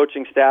with our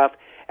coaching staff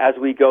as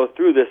we go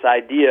through this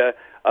idea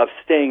of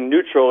staying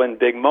neutral in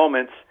big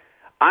moments.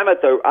 I'm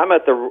at the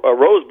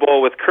Rose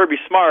Bowl with Kirby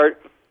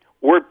Smart.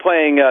 We're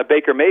playing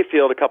Baker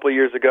Mayfield a couple of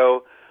years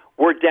ago.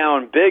 We're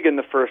down big in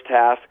the first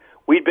half.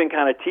 We've been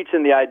kind of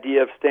teaching the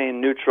idea of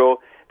staying neutral,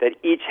 that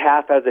each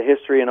half has a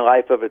history and a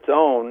life of its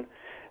own.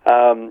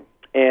 I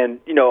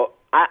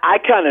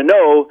kind of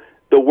know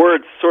the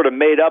words sort of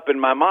made up in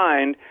my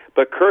mind,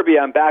 but Kirby,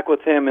 I'm back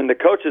with him in the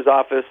coach's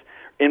office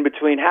in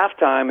between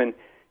halftime, and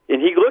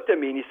he looked at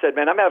me and he said,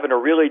 man, I'm having a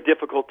really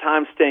difficult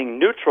time staying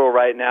neutral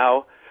right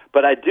now,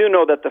 but I do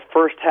know that the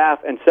first half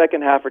and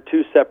second half are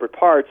 2 separate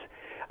parts.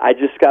 I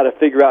just got to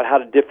figure out how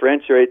to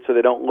differentiate so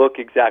they don't look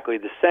exactly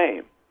the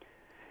same.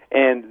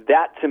 And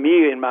that, to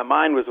me, in my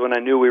mind, was when I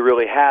knew we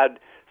really had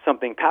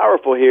something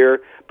powerful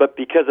here, but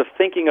because of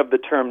thinking of the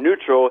term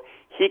neutral,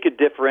 he could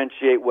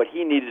differentiate what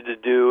he needed to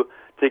do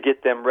to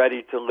get them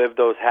ready to live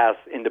those halves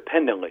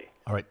independently.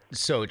 All right.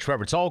 So,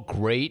 Trevor, it's all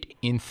great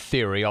in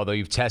theory, although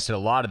you've tested a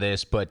lot of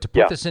this, but to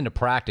put this into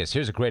practice,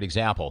 here's a great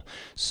example.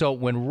 So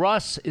when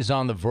Russ is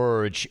on the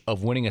verge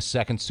of winning a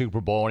second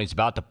Super Bowl and he's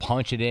about to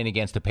punch it in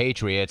against the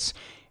Patriots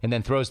and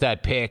then throws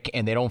that pick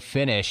and they don't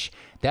finish,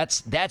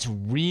 that's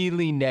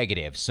really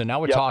negative. So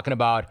now we're talking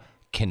about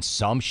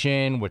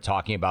consumption, we're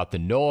talking about the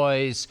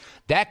noise.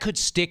 That could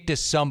stick to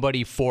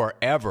somebody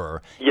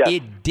forever. Yes.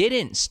 It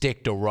didn't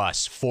stick to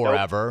Russ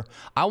forever. Nope.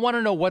 I want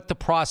to know what the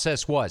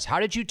process was. How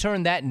did you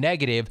turn that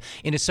negative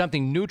into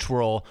something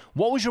neutral?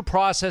 What was your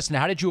process, and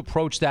how did you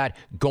approach that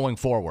going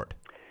forward?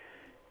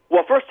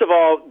 Well, first of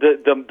all,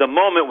 the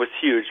moment was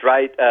huge,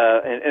 right?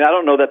 And I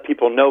don't know that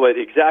people know it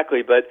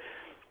exactly, but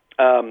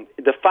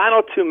the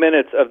final 2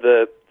 minutes of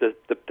the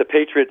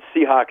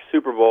Patriots-Seahawks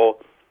Super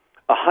Bowl,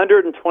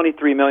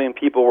 123 million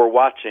people were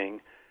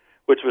watching,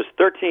 which was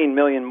 13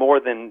 million more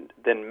than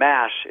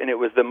MASH, and it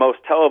was the most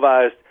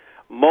televised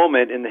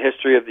moment in the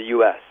history of the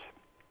U.S.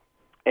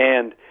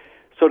 And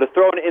so to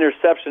throw an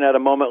interception at a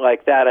moment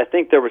like that, I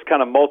think there was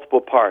kind of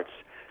multiple parts.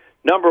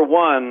 Number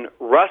one,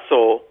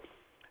 Russell,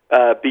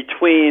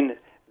 between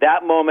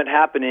that moment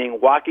happening,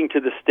 walking to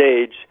the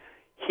stage,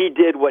 he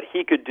did what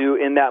he could do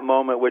in that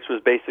moment, which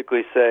was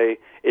basically say,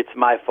 it's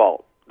my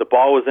fault. The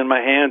ball was in my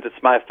hands,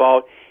 it's my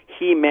fault.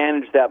 He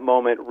managed that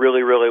moment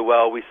really, really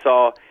well. We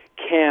saw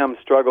Cam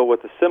struggle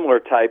with a similar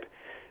type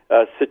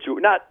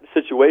not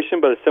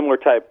situation, but a similar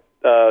type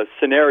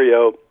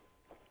scenario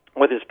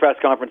with his press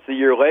conference a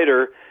year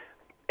later,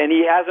 and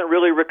he hasn't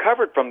really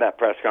recovered from that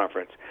press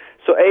conference.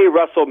 So,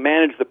 Russell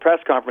managed the press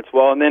conference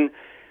well, and then,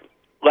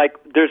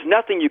 there's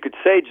nothing you could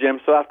say, Jim,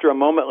 so after a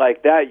moment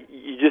like that,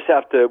 you just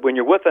have to, when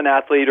you're with an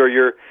athlete or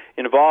you're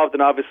involved,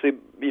 and obviously,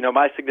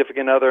 my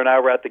significant other and I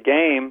were at the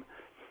game,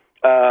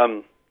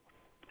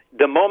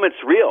 the moment's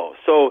real.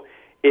 So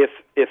if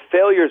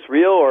failure's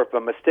real, or if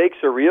mistakes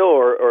are real,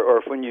 or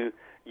if when you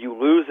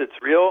lose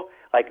it's real,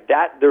 like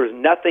that, there was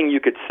nothing you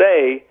could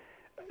say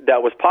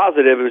that was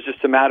positive. It was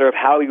just a matter of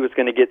how he was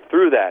going to get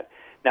through that.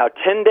 Now,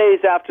 10 days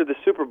after the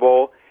Super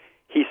Bowl,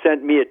 he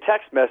sent me a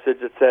text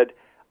message that said,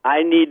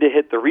 I need to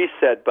hit the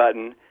reset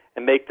button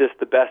and make this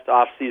the best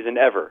offseason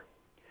ever.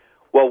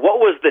 Well, what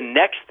was the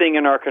next thing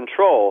in our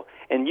control?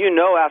 And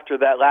after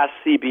that last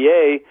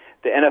CBA,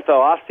 the NFL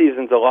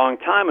offseason's a long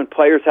time, and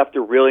players have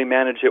to really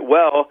manage it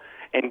well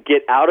and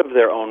get out of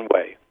their own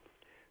way.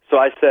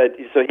 I said,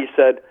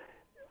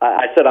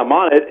 I'm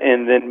on it,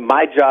 and then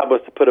my job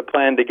was to put a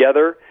plan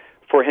together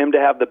for him to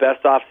have the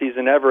best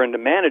offseason ever and to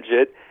manage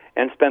it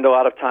and spend a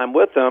lot of time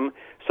with him.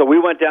 So we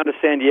went down to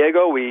San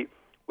Diego. We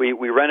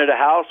rented a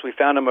house. We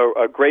found him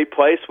a great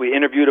place. We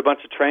interviewed a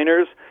bunch of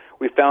trainers.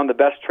 We found the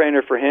best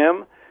trainer for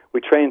him. We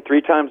trained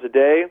 3 times a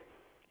day.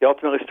 He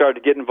ultimately started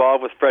to get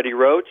involved with Freddie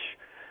Roach,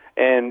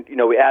 and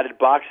we added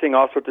boxing,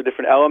 all sorts of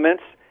different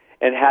elements,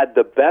 and had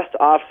the best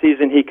off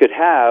season he could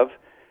have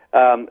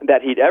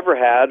that he'd ever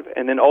had.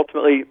 And then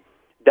ultimately,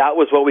 that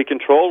was what we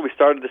controlled. We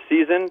started the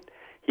season.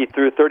 He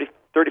threw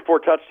 34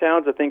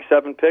 touchdowns, I think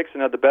 7 picks,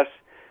 and had the best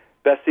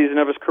season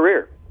of his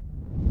career.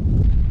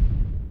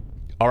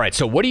 All right,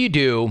 so what do you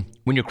do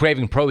when you're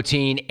craving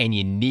protein and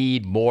you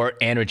need more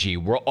energy?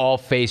 We're all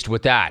faced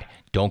with that.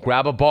 Don't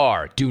grab a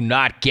bar. Do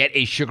not get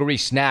a sugary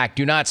snack.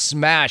 Do not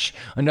smash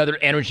another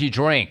energy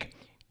drink.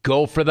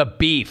 Go for the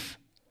beef.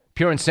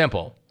 Pure and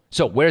simple.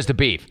 So where's the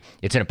beef?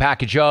 It's in a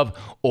package of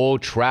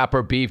Old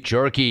Trapper beef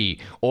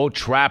jerky. Old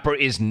Trapper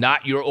is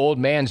not your old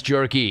man's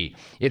jerky.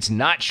 It's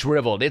not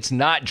shriveled. It's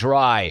not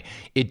dry.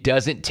 It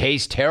doesn't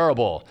taste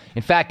terrible.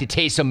 In fact, it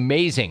tastes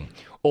amazing.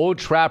 Old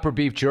Trapper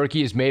beef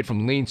jerky is made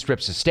from lean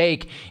strips of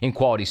steak and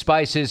quality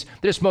spices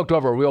that are smoked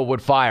over a real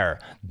wood fire.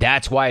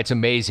 That's why it's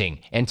amazing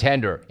and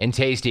tender and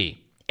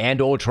tasty. And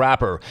Old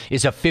Trapper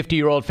is a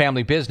 50-year-old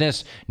family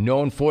business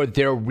known for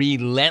their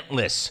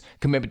relentless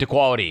commitment to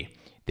quality.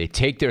 They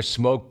take their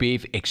smoked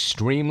beef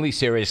extremely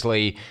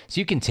seriously,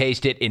 so you can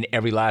taste it in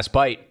every last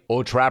bite.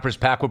 Old Trapper's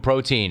packed with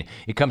protein.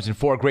 It comes in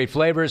 4 great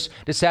flavors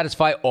to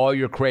satisfy all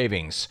your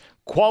cravings.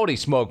 Quality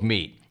smoked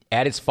meat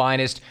at its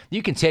finest,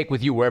 you can take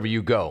with you wherever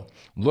you go.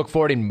 Look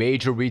for it in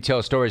major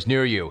retail stores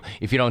near you.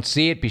 If you don't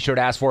see it, be sure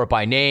to ask for it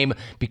by name,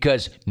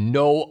 because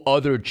no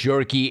other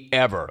jerky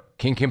ever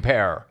can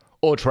compare.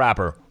 Old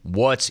Trapper,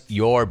 what's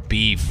your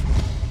beef?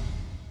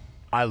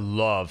 I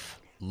love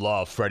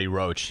Freddie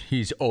Roach.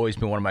 He's always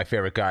been one of my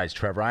favorite guys,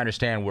 Trevor. I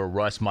understand where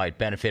Russ might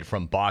benefit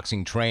from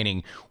boxing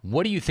training.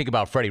 What do you think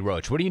about Freddie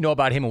Roach? What do you know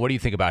about him, and what do you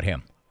think about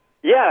him?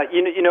 Yeah,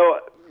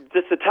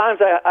 just the times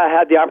I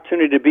had the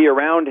opportunity to be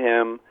around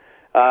him,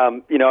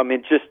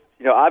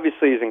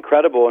 obviously he's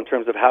incredible in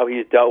terms of how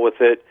he's dealt with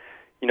it,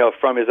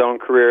 from his own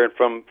career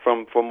and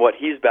from what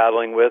he's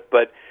battling with.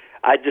 But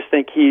I just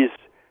think he's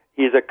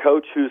a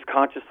coach who's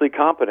consciously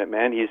competent,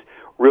 man. He's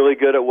really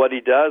good at what he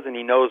does, and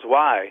he knows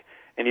why.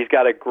 And he's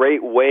got a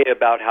great way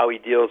about how he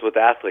deals with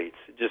athletes,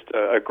 just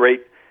a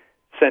great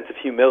sense of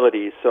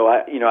humility. So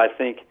I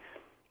think,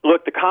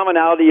 look, the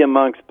commonality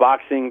amongst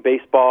boxing,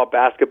 baseball,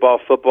 basketball,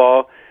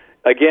 football,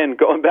 again,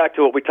 going back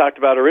to what we talked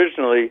about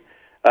originally,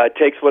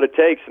 takes what it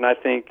takes. And I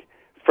think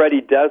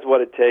Freddie does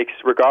what it takes,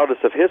 regardless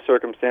of his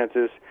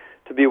circumstances,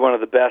 to be one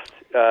of the best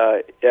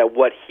at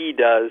what he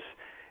does.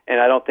 And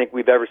I don't think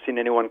we've ever seen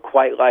anyone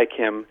quite like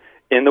him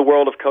in the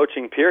world of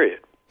coaching, period.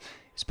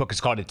 This book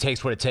is called It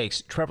Takes What It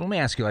Takes. Trevor, let me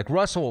ask you, like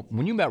Russell,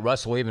 when you met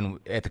Russell even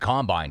at the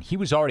Combine, he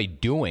was already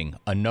doing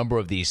a number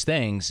of these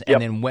things and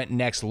then went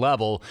next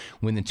level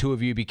when the two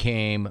of you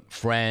became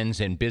friends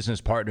and business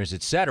partners,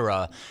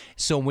 etc.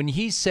 So when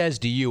he says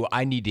to you,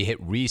 I need to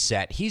hit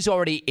reset, he's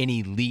already an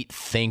elite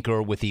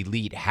thinker with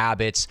elite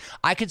habits.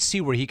 I could see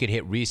where he could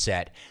hit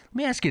reset. Let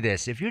me ask you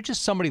this. If you're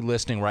just somebody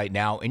listening right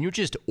now and you're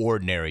just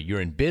ordinary,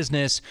 you're in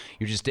business,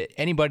 you're just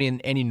anybody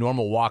in any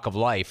normal walk of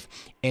life,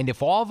 and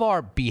if all of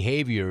our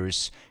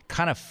behaviors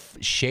kind of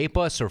shape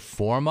us or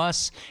form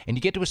us, and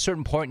you get to a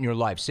certain point in your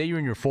life, say you're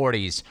in your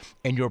 40s,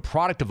 and you're a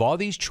product of all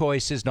these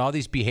choices and all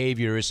these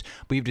behaviors,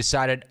 but you've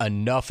decided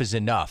enough is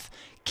enough,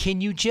 can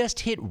you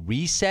just hit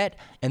reset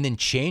and then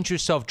change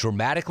yourself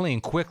dramatically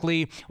and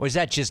quickly, or is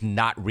that just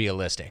not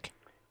realistic?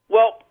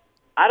 Well,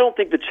 I don't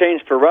think the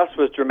change for Russ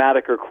was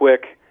dramatic or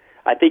quick.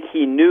 I think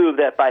he knew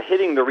that by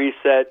hitting the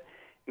reset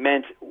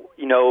meant,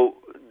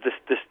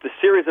 the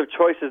series of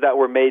choices that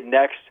were made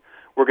next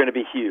were going to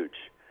be huge.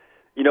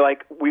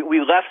 We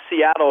left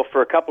Seattle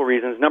for a couple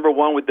reasons. Number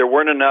one, there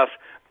weren't enough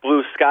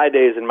blue sky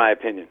days, in my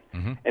opinion.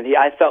 Mm-hmm. And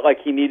I felt like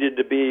he needed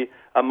to be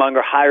among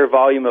a higher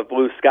volume of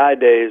blue sky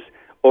days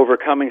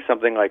overcoming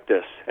something like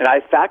this. And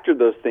I factored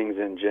those things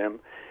in, Jim.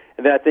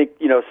 And then I think,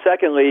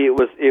 secondly,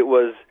 it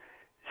was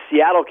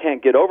Seattle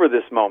can't get over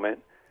this moment.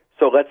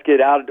 So let's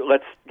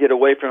get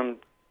away from,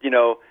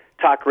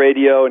 talk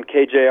radio and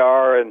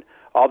KJR and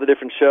all the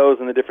different shows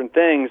and the different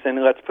things,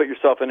 and let's put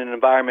yourself in an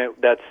environment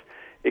that's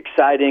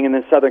exciting. And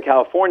then Southern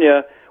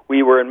California,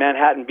 we were in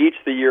Manhattan Beach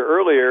the year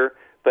earlier,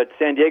 but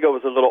San Diego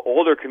was a little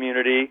older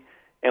community,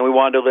 and we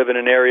wanted to live in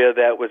an area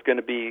that was going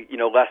to be,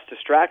 less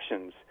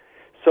distractions.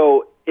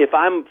 So if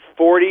I'm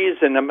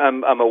 40s and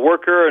I'm a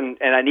worker and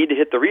I need to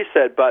hit the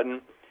reset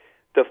button,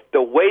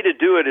 the way to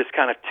do it is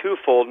kind of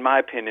twofold, in my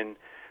opinion.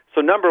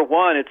 So number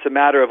one, it's a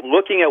matter of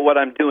looking at what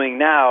I'm doing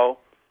now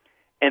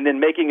and then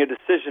making a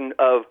decision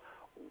of,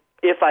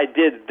 if I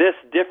did this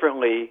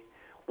differently,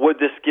 would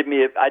this give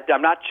me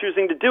I'm not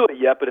choosing to do it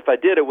yet, but if I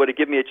did it, would it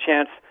give me a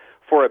chance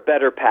for a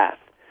better path?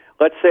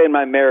 Let's say in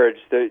my marriage,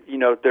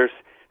 there's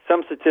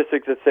some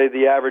statistics that say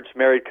the average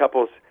married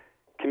couple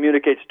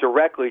communicates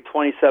directly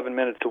 27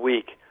 minutes a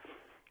week.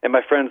 And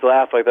my friends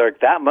laugh, like, they're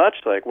like, that much?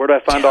 Like, where do I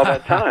find all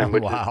that time?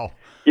 Which wow.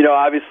 Is,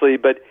 obviously,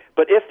 but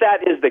if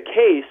that is the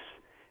case,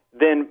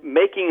 then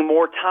making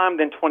more time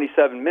than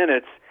 27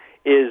 minutes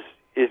is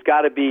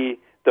got to be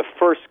the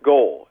first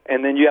goal.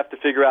 And then you have to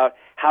figure out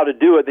how to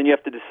do it. Then you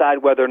have to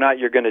decide whether or not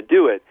you're going to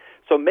do it.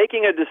 So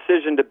making a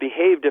decision to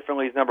behave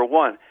differently is number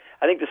one.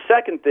 I think the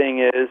second thing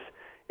is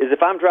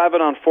if I'm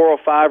driving on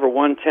 405 or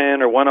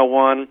 110 or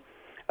 101,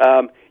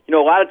 a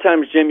lot of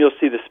times, Jim, you'll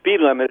see the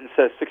speed limit. It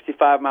says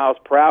 65 miles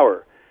per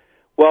hour.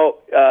 Well,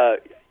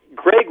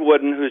 Greg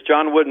Wooden, who's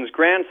John Wooden's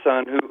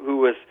grandson, who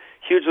was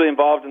hugely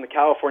involved in the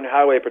California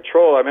Highway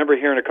Patrol, I remember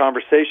hearing a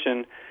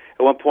conversation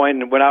at one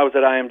point, and when I was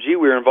at IMG,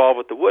 we were involved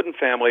with the Wooden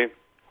family,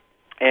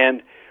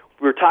 and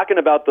we were talking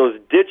about those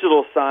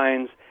digital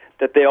signs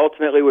that they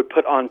ultimately would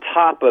put on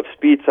top of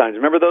speed signs.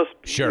 Remember those?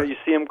 Sure. You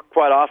see them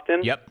quite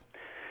often? Yep.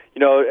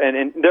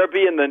 And they'll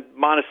be in the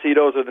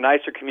Montecitos or the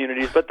nicer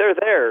communities, but they're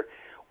there.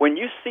 When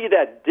you see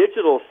that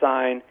digital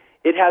sign,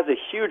 it has a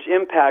huge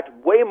impact,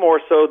 way more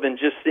so than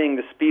just seeing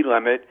the speed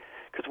limit,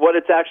 because what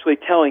it's actually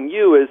telling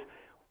you is,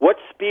 what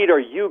speed are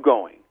you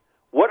going?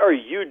 What are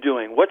you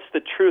doing? What's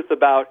the truth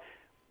about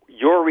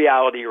your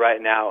reality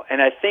right now?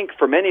 And I think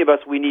for many of us,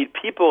 we need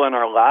people in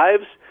our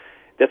lives,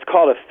 that's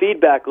called a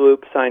feedback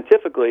loop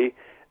scientifically,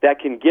 that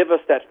can give us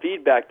that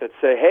feedback that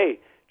say, hey,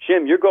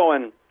 Jim, you're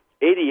going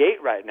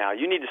 88 right now.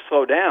 You need to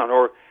slow down.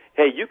 Or,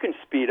 hey, you can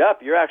speed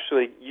up. You're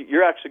actually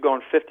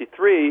going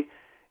 53,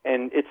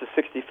 and it's a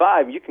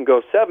 65. You can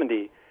go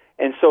 70.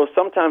 And so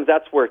sometimes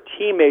that's where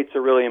teammates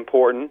are really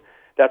important.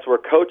 That's where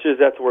coaches,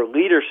 that's where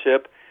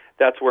leadership,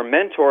 that's where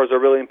mentors are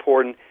really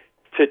important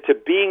to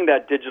being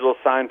that digital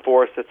sign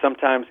for us that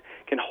sometimes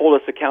can hold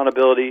us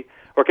accountable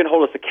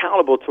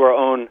to our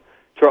own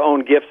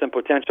gifts and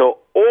potential,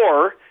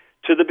 or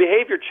to the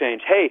behavior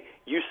change. Hey,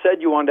 you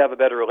said you wanted to have a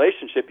better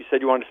relationship. You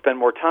said you wanted to spend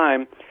more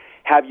time.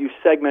 Have you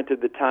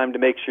segmented the time to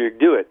make sure you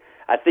do it?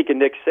 I think of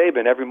Nick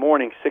Saban. Every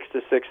morning, 6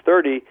 to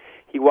 6:30,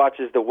 he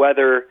watches the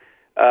weather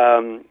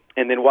and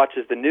then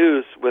watches the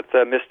news with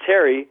Miss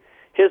Terry,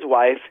 his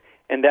wife,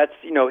 and that's,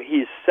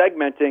 he's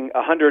segmenting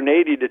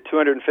 180 to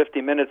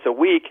 250 minutes a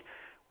week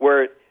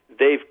where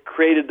they've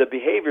created the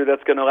behavior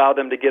that's going to allow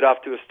them to get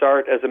off to a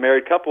start as a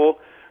married couple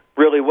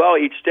really well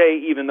each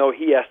day, even though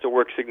he has to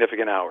work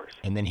significant hours.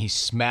 And then he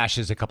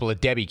smashes a couple of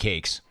Debbie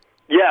cakes.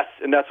 Yes,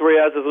 and that's where he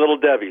has his little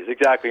Debbies.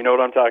 Exactly. You know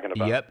what I'm talking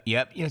about.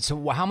 Yep.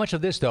 So how much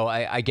of this, though,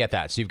 I get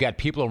that. So you've got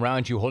people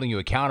around you holding you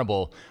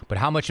accountable, but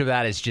how much of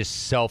that is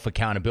just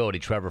self-accountability,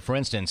 Trevor? For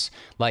instance,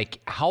 like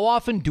how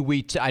often do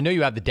we I know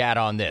you have the data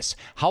on this.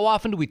 How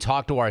often do we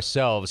talk to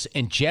ourselves,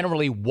 and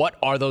generally what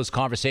are those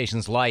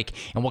conversations like,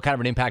 and what kind of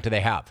an impact do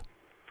they have?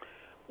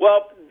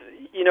 Well,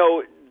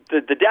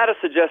 the data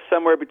suggests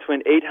somewhere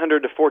between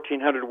 800 to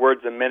 1,400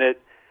 words a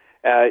minute,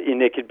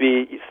 and it could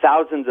be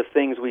thousands of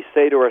things we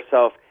say to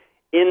ourselves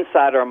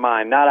inside our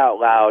mind, not out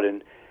loud.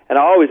 And I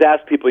always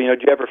ask people, do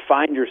you ever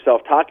find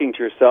yourself talking to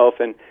yourself?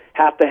 And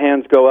half the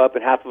hands go up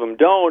and half of them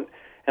don't.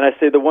 And I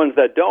say the ones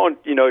that don't,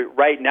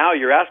 right now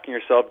you're asking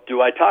yourself,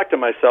 do I talk to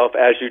myself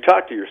as you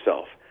talk to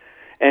yourself?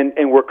 And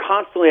we're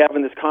constantly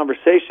having this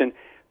conversation.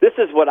 This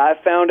is what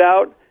I've found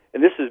out,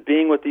 and this is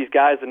being with these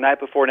guys the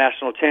night before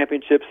national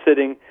championships,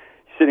 sitting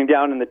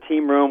down in the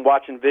team room,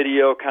 watching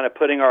video, kind of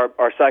putting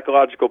our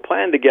psychological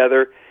plan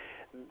together.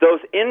 Those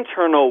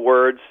internal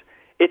words,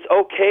 it's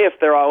okay if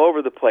they're all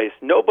over the place.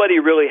 Nobody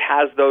really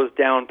has those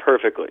down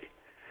perfectly.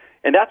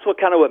 And that's what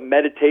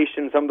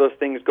meditation, some of those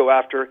things go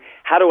after.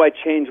 How do I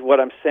change what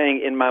I'm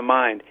saying in my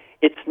mind?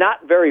 It's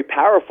not very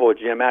powerful,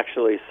 Jim,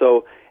 actually.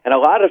 So, and a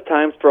lot of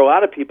times for a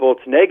lot of people,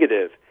 it's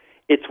negative.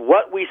 It's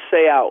what we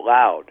say out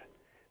loud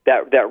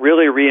that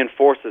really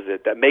reinforces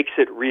it, that makes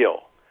it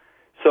real.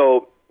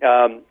 So,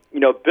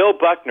 Bill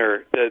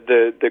Buckner,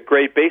 the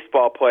great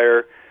baseball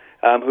player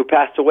who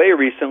passed away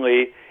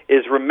recently,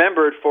 is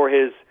remembered for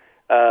his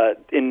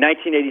in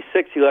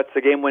 1986, he lets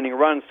the game-winning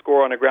run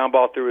score on a ground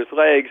ball through his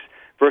legs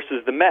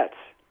versus the Mets,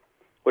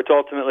 which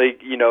ultimately,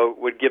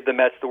 would give the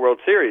Mets the World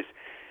Series.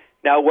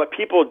 Now, what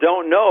people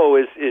don't know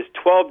is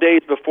 12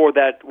 days before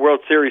that World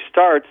Series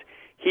starts,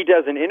 he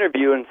does an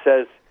interview and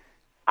says,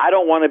 I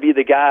don't want to be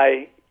the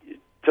guy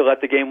to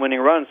let the game-winning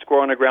run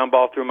score on a ground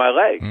ball through my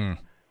leg.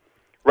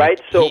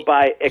 Right? So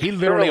by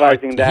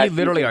externalizing that, he's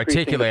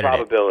increasing the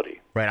probability. It.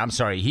 Right, I'm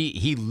sorry.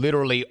 He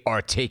literally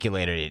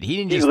articulated it. He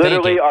didn't just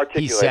think it.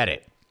 He said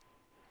it.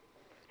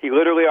 He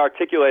literally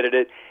articulated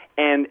it.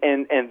 And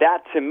that,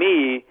 to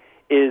me,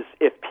 is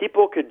if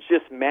people could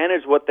just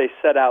manage what they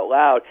said out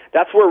loud,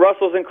 that's where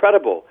Russell's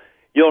incredible.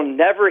 You'll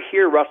never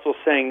hear Russell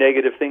saying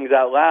negative things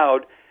out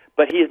loud,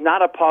 but he's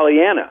not a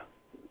Pollyanna.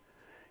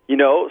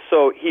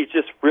 So he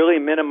just really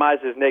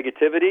minimizes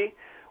negativity,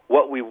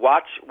 what we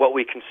watch, what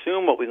we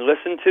consume, what we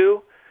listen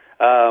to,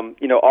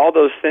 all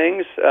those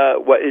things,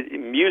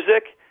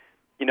 music,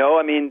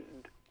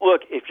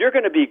 look, if you're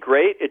going to be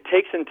great, it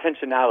takes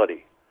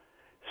intentionality.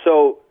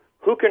 So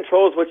who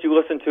controls what you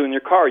listen to in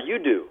your car? You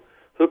do.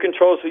 Who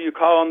controls who you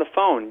call on the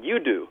phone? You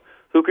do.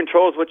 Who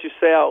controls what you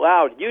say out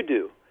loud? You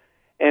do.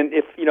 And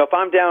if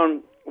I'm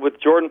down with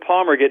Jordan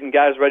Palmer getting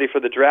guys ready for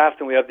the draft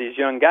and we have these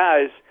young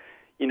guys,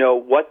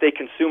 what they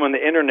consume on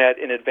the internet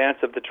in advance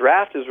of the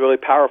draft is really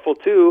powerful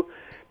too,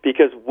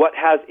 because what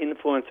has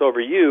influence over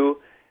you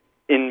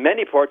in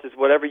many parts is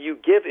whatever you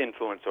give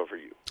influence over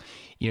you.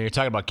 You're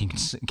talking about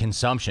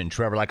consumption,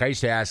 Trevor. Like I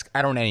used to ask,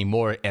 I don't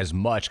anymore as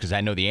much because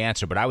I know the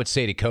answer, but I would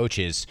say to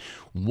coaches,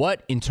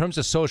 in terms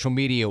of social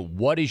media,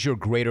 what is your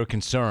greater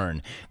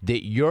concern?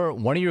 That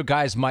one of your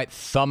guys might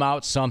thumb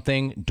out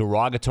something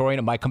derogatory and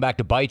it might come back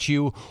to bite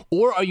you?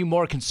 Or are you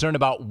more concerned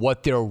about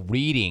what they're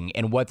reading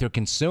and what they're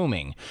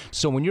consuming?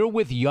 So when you're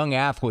with young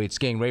athletes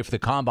getting ready for the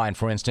combine,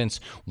 for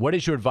instance, what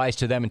is your advice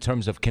to them in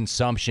terms of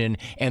consumption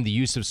and the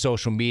use of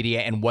social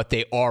media and what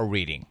they are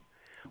reading?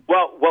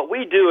 Well, what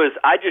we do is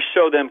I just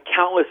show them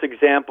countless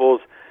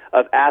examples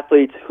of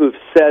athletes who've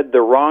said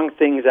the wrong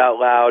things out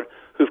loud,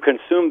 who've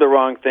consumed the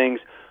wrong things,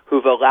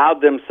 who've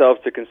allowed themselves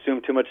to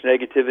consume too much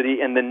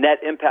negativity, and the net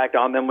impact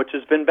on them, which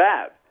has been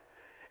bad.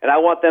 And I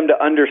want them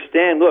to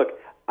understand, look,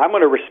 I'm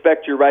going to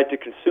respect your right to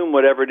consume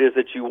whatever it is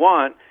that you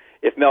want.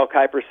 If Mel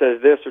Kiper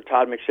says this, or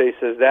Todd McShay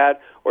says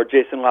that, or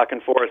Jason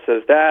Lockenforth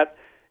says that,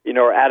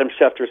 or Adam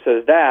Schefter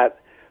says that,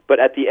 but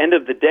at the end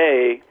of the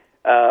day,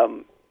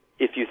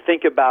 if you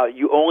think about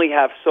you only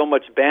have so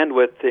much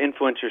bandwidth to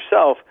influence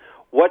yourself,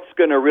 what's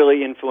going to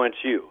really influence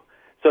you?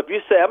 So if you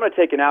say, I'm going to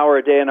take an hour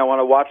a day and I want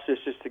to watch this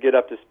just to get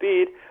up to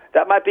speed,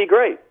 that might be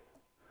great.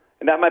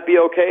 And that might be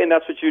okay, and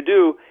that's what you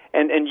do.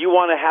 And you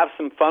want to have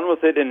some fun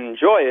with it and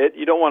enjoy it.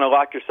 You don't want to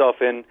lock yourself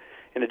in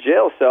a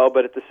jail cell,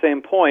 but at the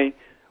same point,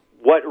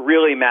 what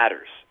really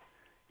matters?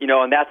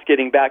 And that's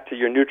getting back to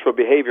your neutral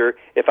behavior.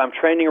 If I'm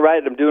training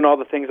right, I'm doing all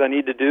the things I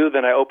need to do,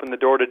 then I open the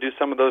door to do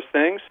some of those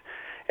things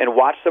and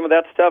watch some of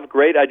that stuff,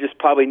 great. I just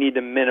probably need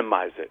to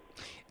minimize it.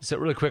 So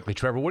really quickly,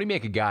 Trevor, what do you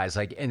make of guys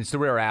and it's the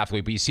rare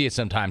athlete, but you see it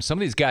sometimes. Some of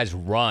these guys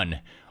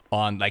run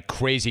on like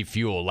crazy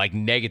fuel, like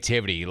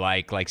negativity,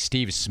 like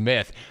Steve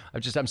Smith.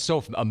 I'm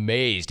so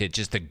amazed at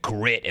just the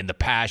grit and the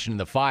passion and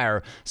the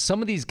fire.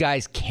 Some of these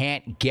guys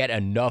can't get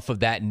enough of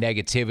that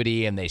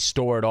negativity and they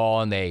store it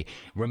all and they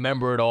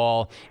remember it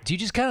all. Do you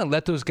just kind of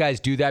let those guys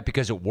do that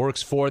because it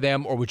works for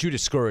them, or would you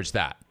discourage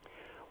that?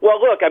 Well,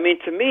 look,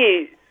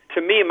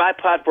 to me, my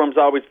platform's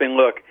always been,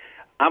 look,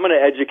 I'm going to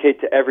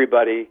educate to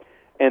everybody,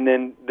 and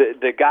then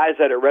the guys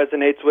that it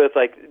resonates with,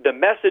 like the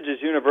message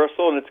is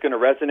universal and it's going to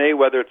resonate,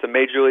 whether it's a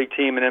major league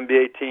team, an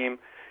NBA team,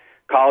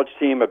 college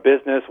team, a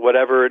business,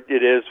 whatever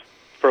it is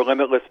for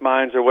Limitless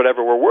Minds or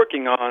whatever we're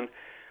working on.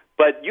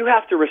 But you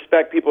have to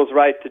respect people's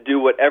right to do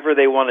whatever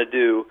they want to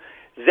do.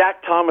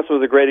 Zach Thomas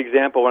was a great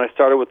example. When I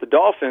started with the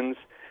Dolphins,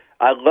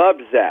 I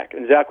loved Zach,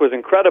 and Zach was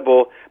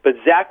incredible, but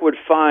Zach would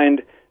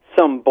find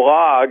some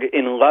blog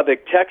in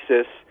Lubbock,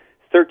 Texas,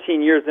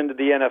 13 years into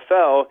the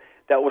NFL,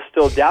 that was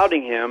still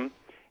doubting him.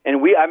 And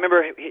I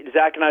remember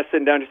Zach and I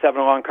sitting down just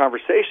having a long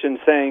conversation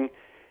saying,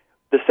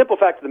 the simple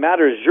fact of the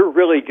matter is you're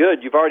really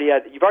good. You've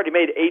already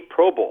made 8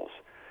 Pro Bowls.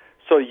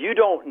 So you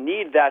don't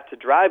need that to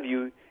drive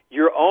you.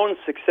 Your own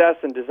success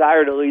and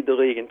desire to lead the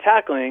league in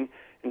tackling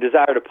and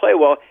desire to play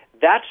well,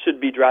 that should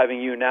be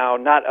driving you now,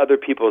 not other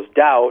people's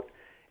doubt.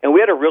 And we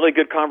had a really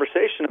good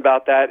conversation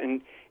about that,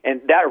 and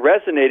that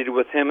resonated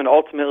with him, and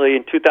ultimately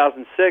in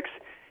 2006,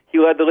 he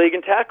led the league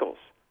in tackles.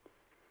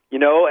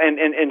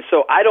 And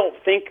so I don't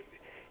think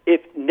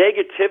if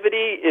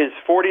negativity is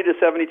 40 to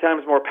 70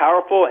 times more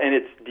powerful and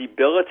it's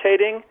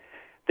debilitating,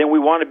 then we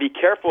want to be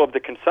careful of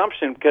the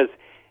consumption, because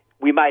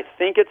we might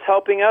think it's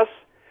helping us,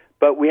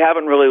 but we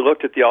haven't really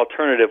looked at the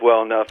alternative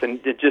well enough.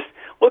 And just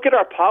look at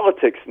our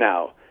politics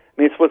now.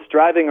 It's what's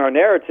driving our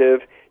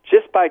narrative.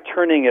 Just by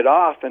turning it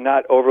off and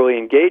not overly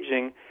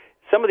engaging,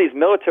 some of these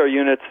military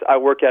units I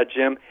work at,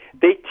 Jim,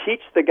 they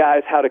teach the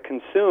guys how to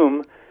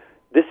consume.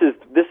 This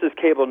is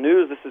cable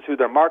news. This is who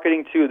they're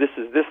marketing to. This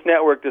is this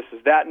network. This is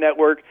that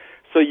network.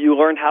 So you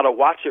learn how to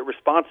watch it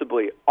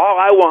responsibly. All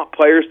I want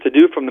players to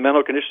do from the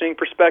mental conditioning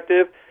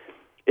perspective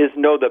is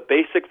know the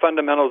basic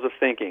fundamentals of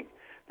thinking.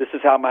 This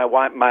is how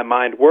my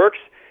mind works.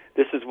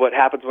 This is what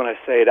happens when I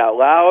say it out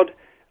loud.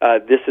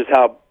 This is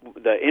how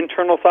the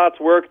internal thoughts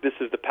work. This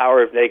is the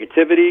power of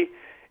negativity.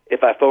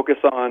 If I focus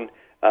on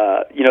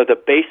the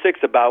basics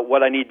about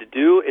what I need to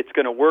do, it's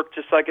going to work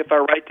just like if I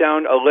write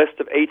down a list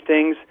of 8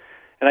 things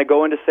and I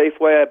go into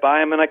Safeway, I buy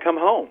them, and I come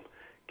home.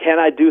 Can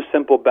I do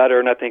simple better?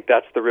 And I think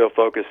that's the real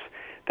focus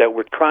that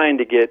we're trying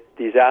to get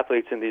these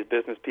athletes and these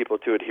business people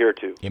to adhere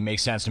to. It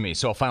makes sense to me.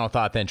 So a final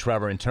thought then,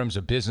 Trevor, in terms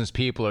of business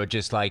people or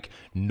just like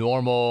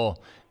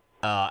normal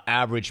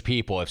average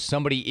people, if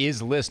somebody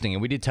is listening,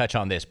 and we did touch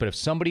on this, but if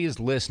somebody is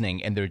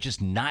listening and they're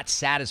just not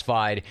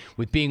satisfied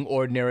with being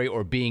ordinary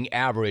or being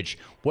average,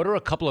 what are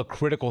a couple of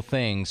critical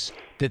things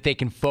that they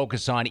can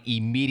focus on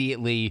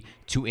immediately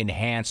to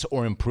enhance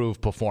or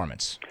improve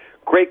performance?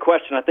 Great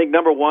question. I think,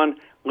 number one,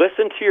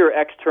 listen to your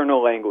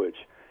external language.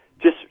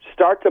 Just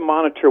start to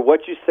monitor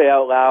what you say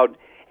out loud,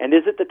 and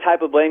is it the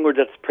type of language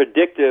that's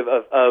predictive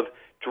of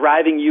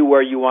driving you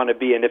where you want to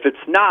be? And if it's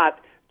not,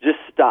 just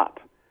stop.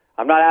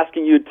 I'm not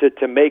asking you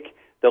to make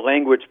the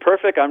language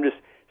perfect. I'm just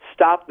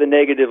stop the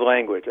negative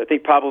language. I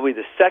think probably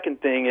the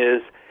second thing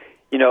is,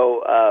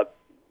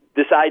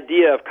 this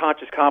idea of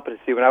conscious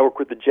competency. When I work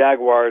with the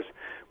Jaguars,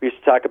 we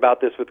used to talk about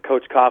this with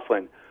Coach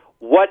Coughlin.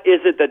 What is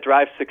it that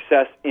drives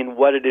success in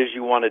what it is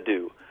you want to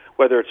do?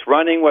 Whether it's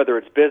running, whether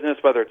it's business,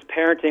 whether it's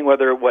parenting,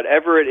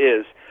 whatever it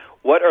is,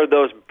 what are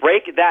those?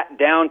 Break that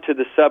down to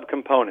the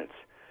subcomponents.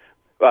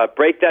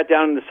 Break that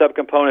down into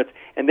subcomponents,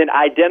 and then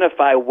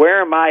identify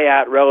where am I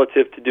at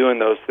relative to doing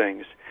those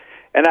things.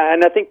 And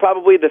I think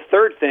probably the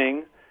third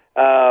thing,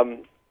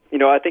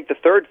 I think the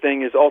third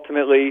thing is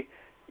ultimately,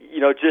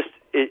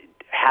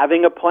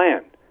 having a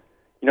plan.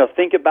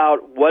 Think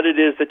about what it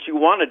is that you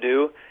want to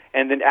do,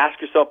 and then ask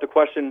yourself the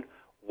question,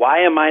 why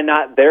am I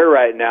not there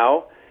right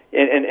now,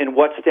 and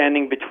what's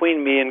standing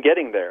between me and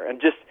getting there? And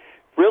just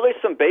really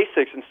some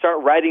basics, and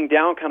start writing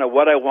down kind of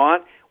what I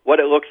want, what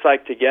it looks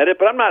like to get it.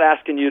 But I'm not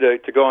asking you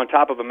to go on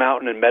top of a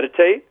mountain and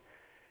meditate.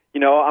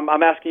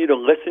 I'm asking you to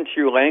listen to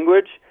your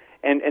language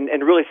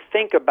and really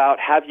think about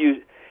have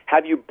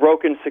you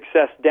broken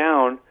success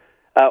down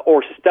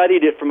or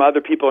studied it from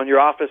other people in your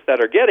office that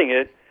are getting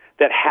it,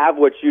 that have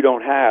what you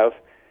don't have.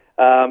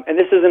 And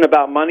this isn't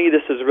about money.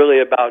 This is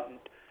really about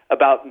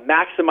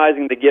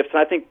maximizing the gifts. And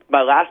I think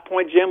my last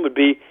point, Jim, would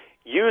be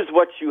use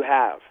what you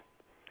have.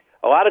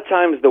 A lot of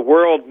times the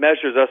world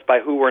measures us by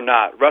who we're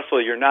not. Russell,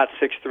 you're not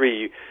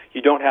 6'3".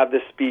 You don't have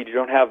this speed. You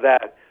don't have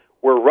that.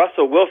 Where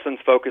Russell Wilson's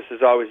focus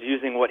is always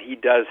using what he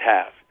does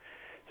have.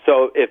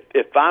 So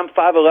if I'm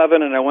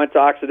 5'11" and I went to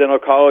Occidental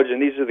College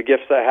and these are the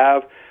gifts I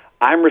have,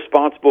 I'm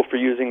responsible for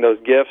using those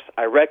gifts.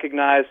 I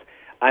recognize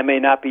I may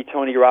not be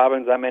Tony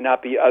Robbins. I may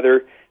not be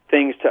other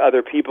things to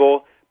other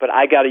people, but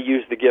I got to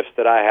use the gifts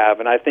that I have.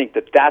 And I think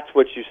that that's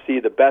what you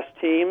see. The best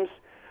teams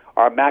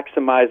are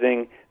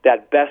maximizing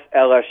that best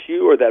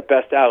LSU or that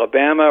best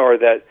Alabama or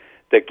that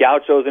the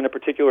Gauchos in a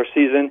particular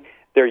season.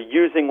 They're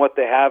using what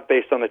they have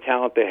based on the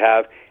talent they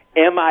have.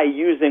 Am I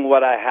using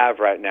what I have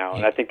right now?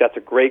 And I think that's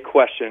a great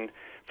question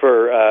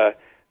for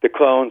the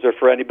clones or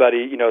for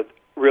anybody,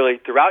 really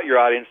throughout your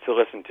audience to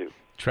listen to.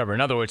 Trevor,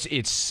 in other words,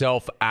 it's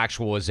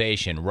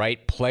self-actualization,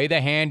 right? Play the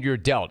hand you're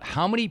dealt.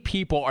 How many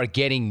people are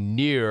reaching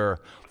near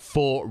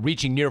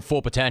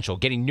full potential,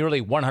 getting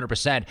nearly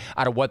 100%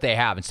 out of what they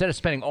have, instead of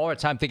spending all our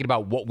time thinking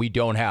about what we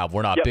don't have?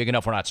 We're not big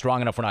enough, we're not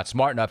strong enough, we're not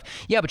smart enough.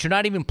 Yeah, but you're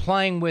not even at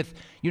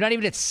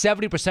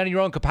 70% of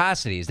your own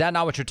capacity. Is that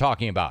not what you're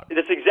talking about?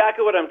 That's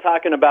exactly what I'm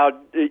talking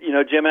about,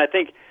 Jim. And I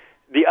think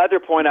the other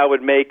point I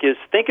would make is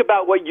think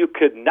about what you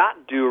could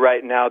not do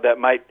right now that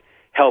might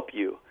help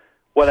you.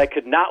 What I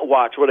could not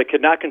watch, what I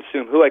could not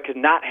consume, who I could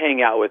not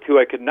hang out with, who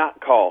I could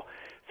not call.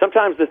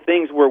 Sometimes the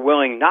things we're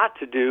willing not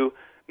to do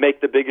make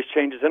the biggest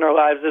changes in our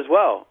lives as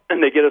well.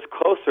 And they get us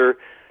closer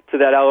to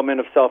that element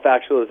of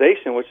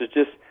self-actualization, which is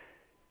just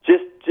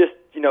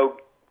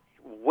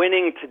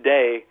winning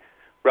today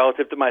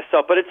relative to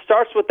myself. But it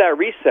starts with that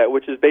reset,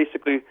 which is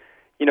basically,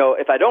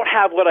 if I don't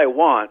have what I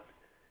want,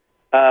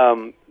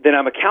 then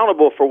I'm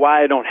accountable for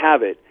why I don't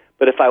have it.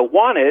 But if I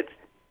want it,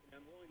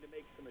 I'm willing to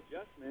make some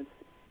adjustments.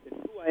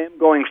 Who I am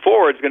going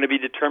forward is going to be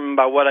determined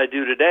by what I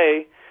do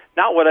today,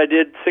 not what I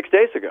did 6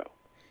 days ago.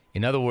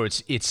 In other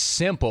words, it's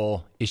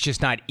simple, it's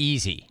just not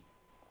easy.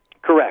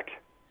 Correct.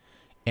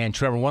 And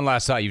Trevor, one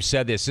last thought. You've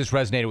said this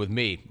resonated with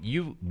me.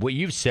 What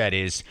you've said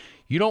is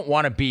you don't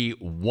want to be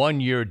 1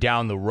 year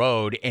down the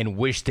road and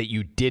wish that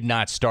you did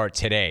not start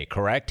today,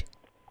 correct?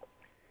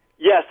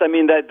 Yes, I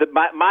mean,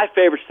 my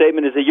favorite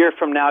statement is a year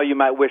from now you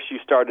might wish you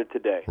started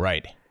today.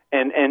 Right.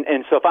 And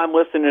so if I'm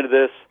listening to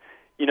this,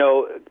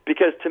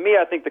 because to me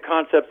I think the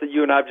concepts that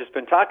you and I have just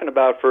been talking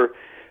about for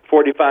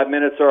 45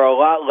 minutes are a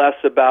lot less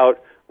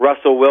about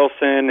Russell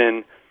Wilson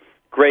and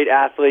great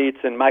athletes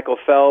and Michael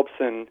Phelps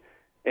and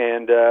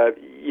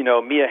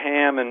Mia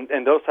Hamm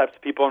and those types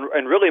of people,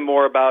 and really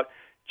more about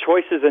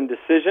choices and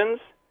decisions.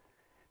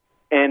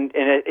 And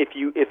if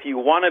you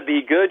want to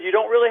be good, you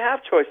don't really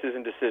have choices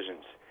and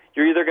decisions.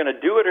 You're either going to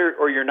do it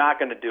or you're not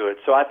going to do it.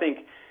 So I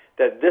think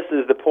that this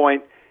is the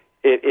point.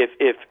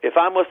 If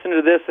I'm listening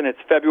to this and it's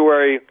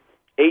February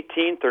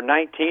 18th or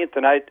 19th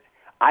and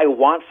I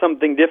want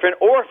something different,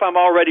 or if I'm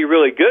already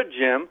really good,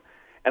 Jim,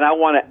 and I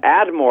want to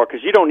add more,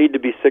 because you don't need to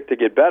be sick to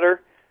get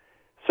better.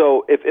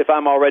 So if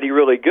I'm already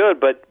really good,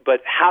 but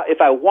how,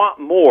 if I want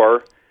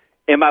more,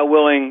 am I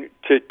willing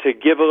to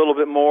give a little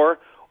bit more?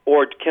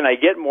 or can I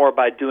get more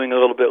by doing a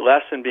little bit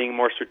less and being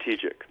more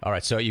strategic? All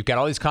right, so you've got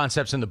all these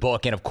concepts in the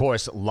book, and of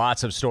course,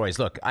 lots of stories.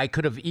 Look, I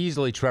could have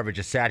easily, Trevor,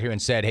 just sat here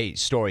and said, hey,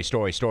 story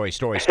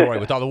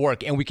with all the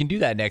work, and we can do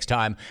that next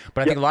time.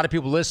 But I think a lot of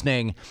people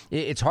listening,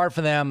 it's hard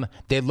for them.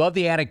 They love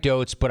the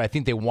anecdotes, but I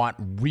think they want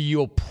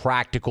real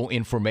practical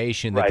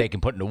information that they can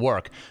put into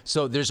work.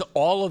 So there's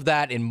all of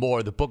that and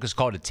more. The book is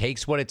called It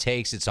Takes What It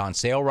Takes. It's on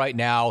sale right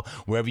now,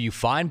 wherever you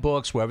find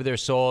books, wherever they're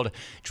sold.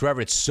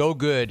 Trevor, it's so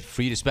good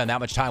for you to spend that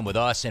much time with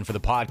us and for the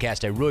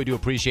podcast. I really do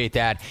appreciate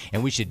that,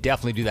 and we should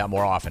definitely do that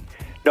more often.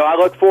 No, I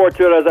look forward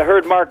to it. As I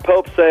heard Mark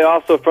Pope say,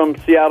 also from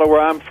Seattle,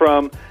 where I'm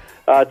from,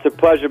 it's a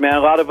pleasure, man. A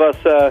lot of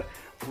us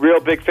real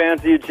big fans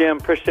of you, Jim.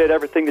 Appreciate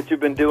everything that you've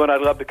been doing.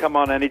 I'd love to come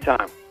on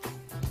anytime.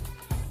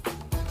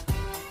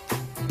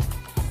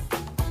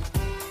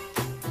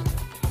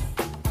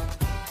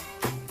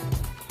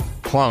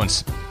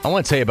 Clones, I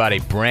want to tell you about a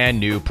brand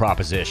new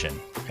proposition,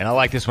 and I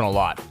like this one a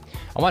lot.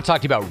 I want to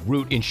talk to you about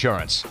Root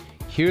Insurance.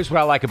 Here's what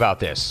I like about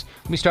this.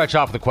 Let me start you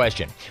off with a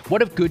question.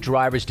 What if good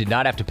drivers did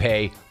not have to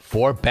pay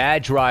for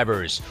bad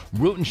drivers?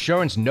 Root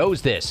Insurance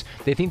knows this.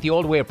 They think the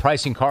old way of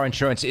pricing car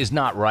insurance is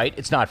not right.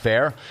 It's not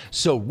fair.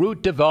 So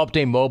Root developed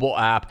a mobile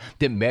app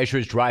that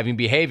measures driving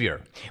behavior.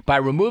 By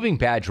removing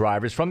bad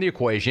drivers from the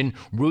equation,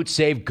 Root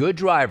saved good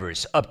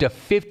drivers up to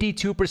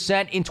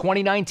 52% in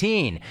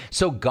 2019.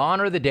 So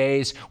gone are the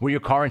days where your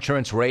car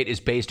insurance rate is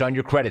based on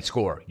your credit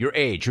score, your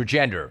age, your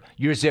gender,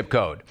 your zip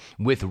code.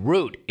 With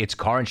Root, it's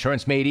car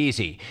insurance made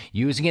easy,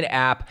 using an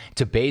app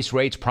to base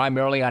rates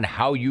primarily on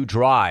how you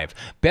drive.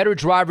 Better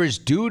drivers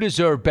do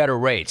deserve better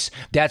rates.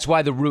 That's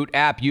why the Root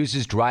app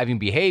uses driving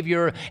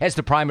behavior as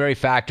the primary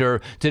factor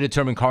to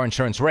determine car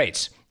insurance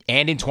rates.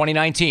 And in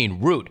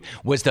 2019, Root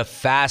was the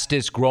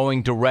fastest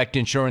growing direct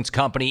insurance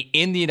company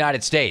in the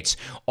United States.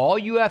 All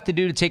you have to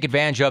do to take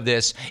advantage of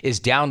this is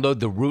download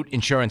the Root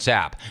Insurance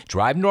app.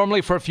 Drive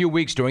normally for a few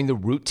weeks during the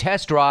Root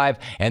test drive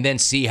and then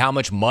see how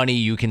much money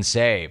you can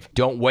save.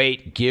 Don't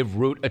wait. Give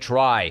Root a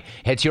try.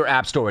 Head to your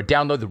app store,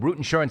 download the Root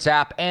Insurance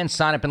app, and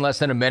sign up in less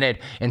than a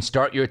minute and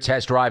start your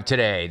test drive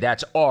today.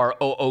 That's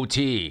ROOT.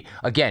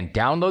 Again,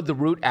 download the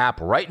Root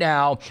app right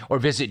now or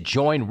visit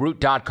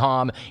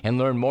joinroot.com and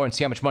learn more and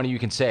see how much money you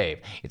can save.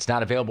 It's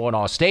not available in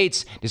all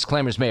states.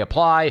 Disclaimers may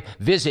apply.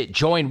 Visit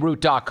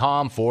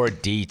joinroot.com for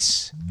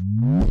deets.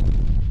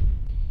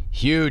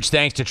 Huge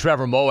thanks to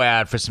Trevor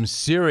Moawad for some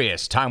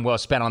serious time well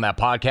spent on that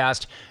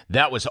podcast.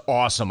 That was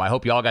awesome. I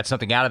hope you all got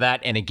something out of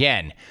that. And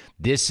again,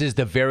 this is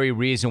the very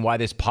reason why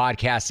this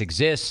podcast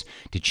exists,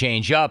 to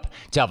change up,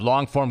 to have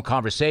long-form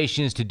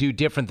conversations, to do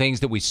different things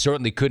that we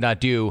certainly could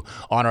not do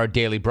on our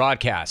daily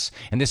broadcasts.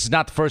 And this is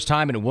not the first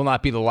time, and it will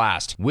not be the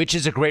last, which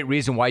is a great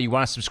reason why you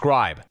want to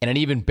subscribe, and an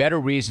even better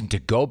reason to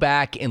go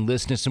back and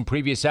listen to some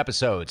previous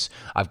episodes.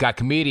 I've got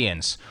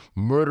comedians,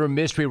 murder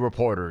mystery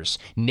reporters,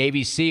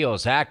 Navy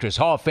SEALs, actors,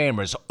 Hall of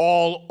Famers,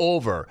 all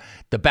over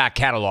the back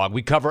catalog.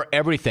 We cover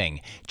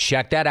everything.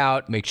 Check that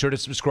out. Make sure to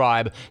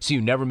subscribe so you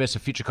never miss a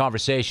future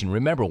conversation.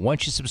 Remember,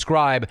 once you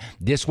subscribe,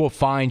 this will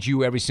find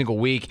you every single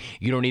week.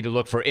 You don't need to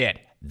look for it.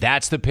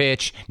 That's the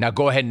pitch. Now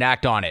go ahead and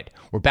act on it.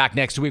 We're back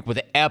next week with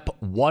EP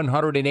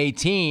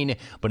 118.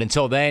 But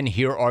until then,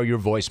 here are your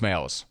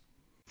voicemails.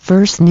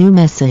 First new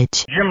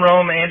message. Jim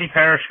Rome, Andy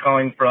Parrish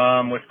calling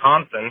from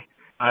Wisconsin.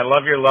 I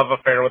love your love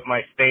affair with my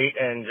state,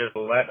 and just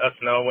let us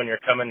know when you're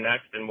coming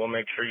next, and we'll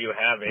make sure you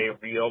have a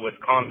real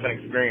Wisconsin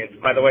experience.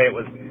 By the way, it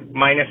was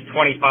minus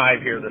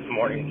 25 here this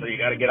morning, so you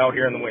got to get out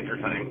here in the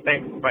wintertime.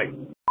 Thanks. Bye.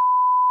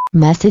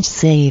 Message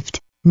saved.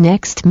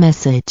 Next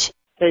message.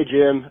 Hey,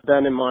 Jim.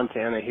 Ben in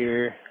Montana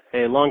here.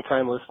 Hey,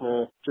 long-time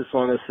listener. Just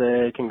want to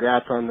say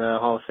congrats on the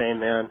Hall of Fame,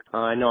 man.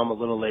 I know I'm a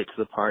little late to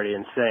the party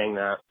in saying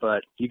that,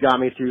 but you got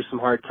me through some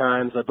hard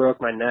times. I broke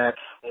my neck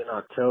in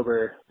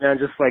October. Man,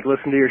 just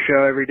listen to your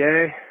show every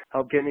day.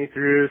 Helped get me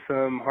through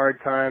some hard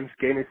times,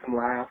 gave me some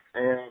laughs,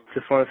 and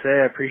just want to say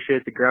I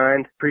appreciate the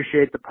grind,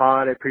 appreciate the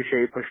pod, I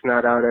appreciate you pushing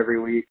that out every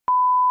week.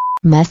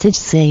 Message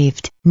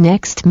saved.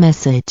 Next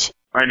message.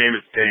 My name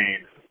is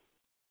Dane,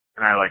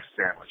 and I like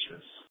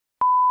sandwiches.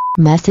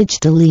 Message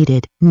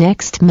deleted.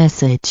 Next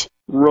message.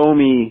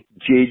 Romy,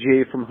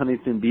 JJ from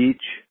Huntington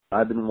Beach.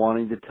 I've been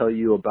wanting to tell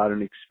you about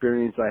an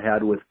experience I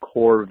had with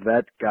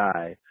Corvette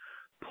Guy.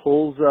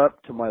 Pulls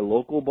up to my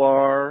local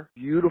bar,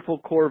 beautiful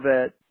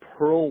Corvette,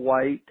 pearl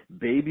white,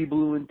 baby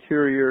blue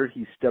interior.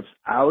 He steps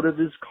out of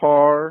his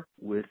car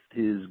with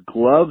his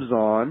gloves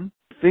on,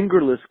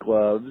 fingerless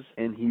gloves,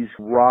 and he's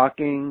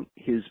rocking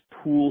his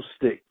pool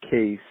stick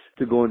case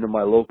to go into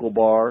my local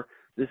bar.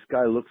 This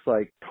guy looks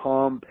like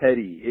Tom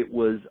Petty. It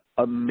was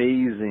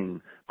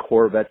amazing.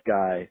 Corvette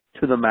Guy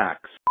to the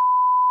max.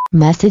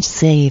 Message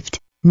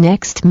saved.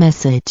 Next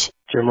message.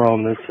 Jim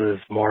Rome, this is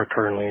Mark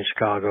currently in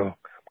Chicago.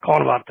 I'm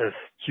calling about this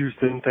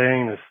Houston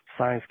thing, this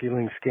sign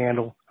stealing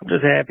scandal. I'm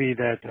just happy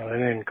that they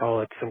didn't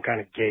call it some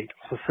kind of gate.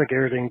 I'm so sick of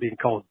everything being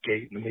called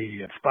gate in the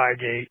media.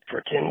 Spygate,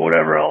 freaking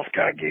whatever else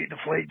kind of gate,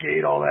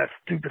 Deflategate, all that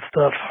stupid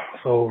stuff.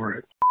 So over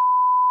it.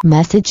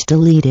 Message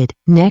deleted.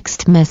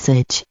 Next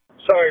message.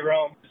 Sorry,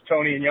 Rome. It's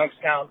Tony in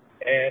Youngstown,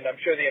 and I'm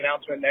sure the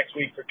announcement next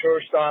week for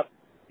Tour Stop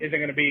isn't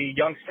going to be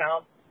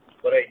Youngstown,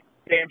 but I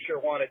damn sure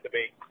want it to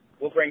be.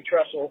 We'll bring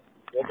Tressel.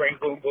 We'll bring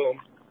Boom Boom.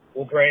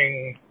 We'll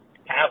bring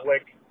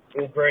Pavlik.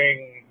 We'll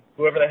bring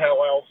whoever the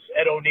hell else,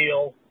 Ed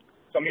O'Neill,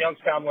 some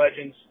Youngstown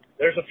legends.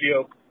 There's a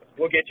few.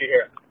 We'll get you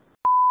here.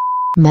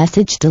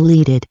 Message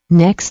deleted.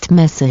 Next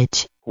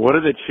message. What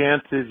are the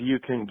chances you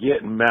can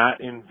get Matt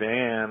in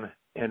Van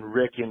and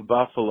Rick in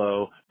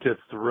Buffalo to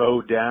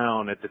throw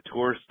down at the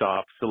tour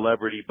stop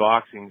celebrity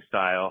boxing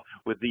style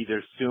with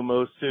either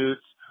sumo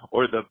suits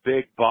or the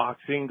big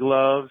boxing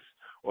gloves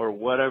or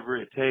whatever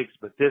it takes?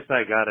 But this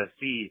I gotta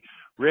see.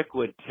 Rick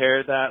would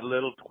tear that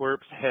little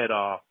twerp's head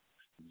off.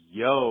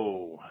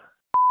 Yo.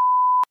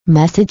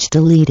 Message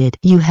deleted.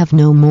 You have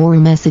no more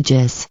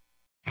messages.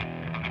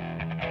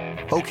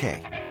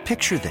 Okay,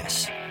 picture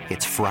this.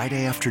 It's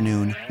Friday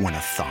afternoon when a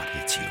thought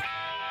hits you.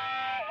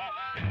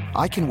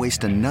 I can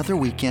waste another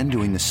weekend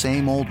doing the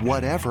same old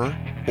whatever,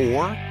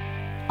 or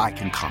I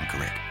can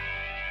conquer it.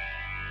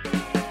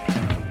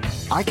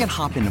 I can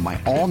hop into my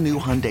all-new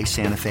Hyundai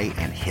Santa Fe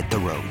and hit the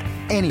road.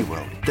 Any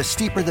road. The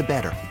steeper the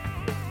better.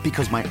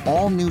 Because my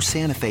all-new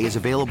Santa Fe is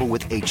available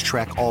with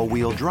H-Track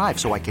all-wheel drive,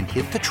 so I can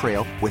hit the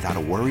trail without a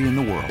worry in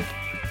the world.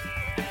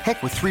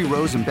 Heck, with 3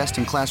 rows and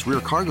best-in-class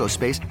rear cargo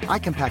space, I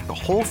can pack the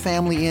whole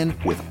family in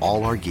with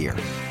all our gear.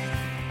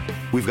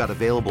 We've got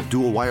available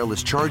dual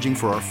wireless charging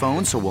for our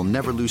phones, so we'll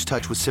never lose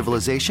touch with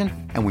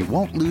civilization, and we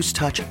won't lose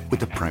touch with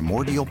the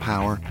primordial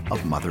power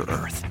of Mother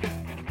Earth.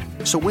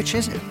 So which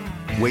is it?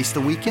 Waste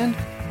the weekend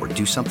or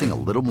do something a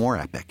little more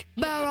epic?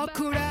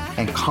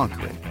 And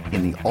conquer it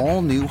in the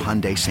all-new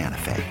Hyundai Santa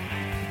Fe.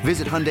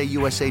 Visit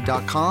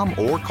HyundaiUSA.com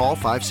or call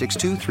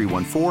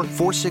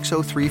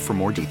 562-314-4603 for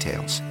more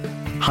details.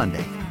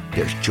 Hyundai,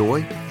 there's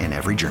joy in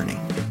every journey.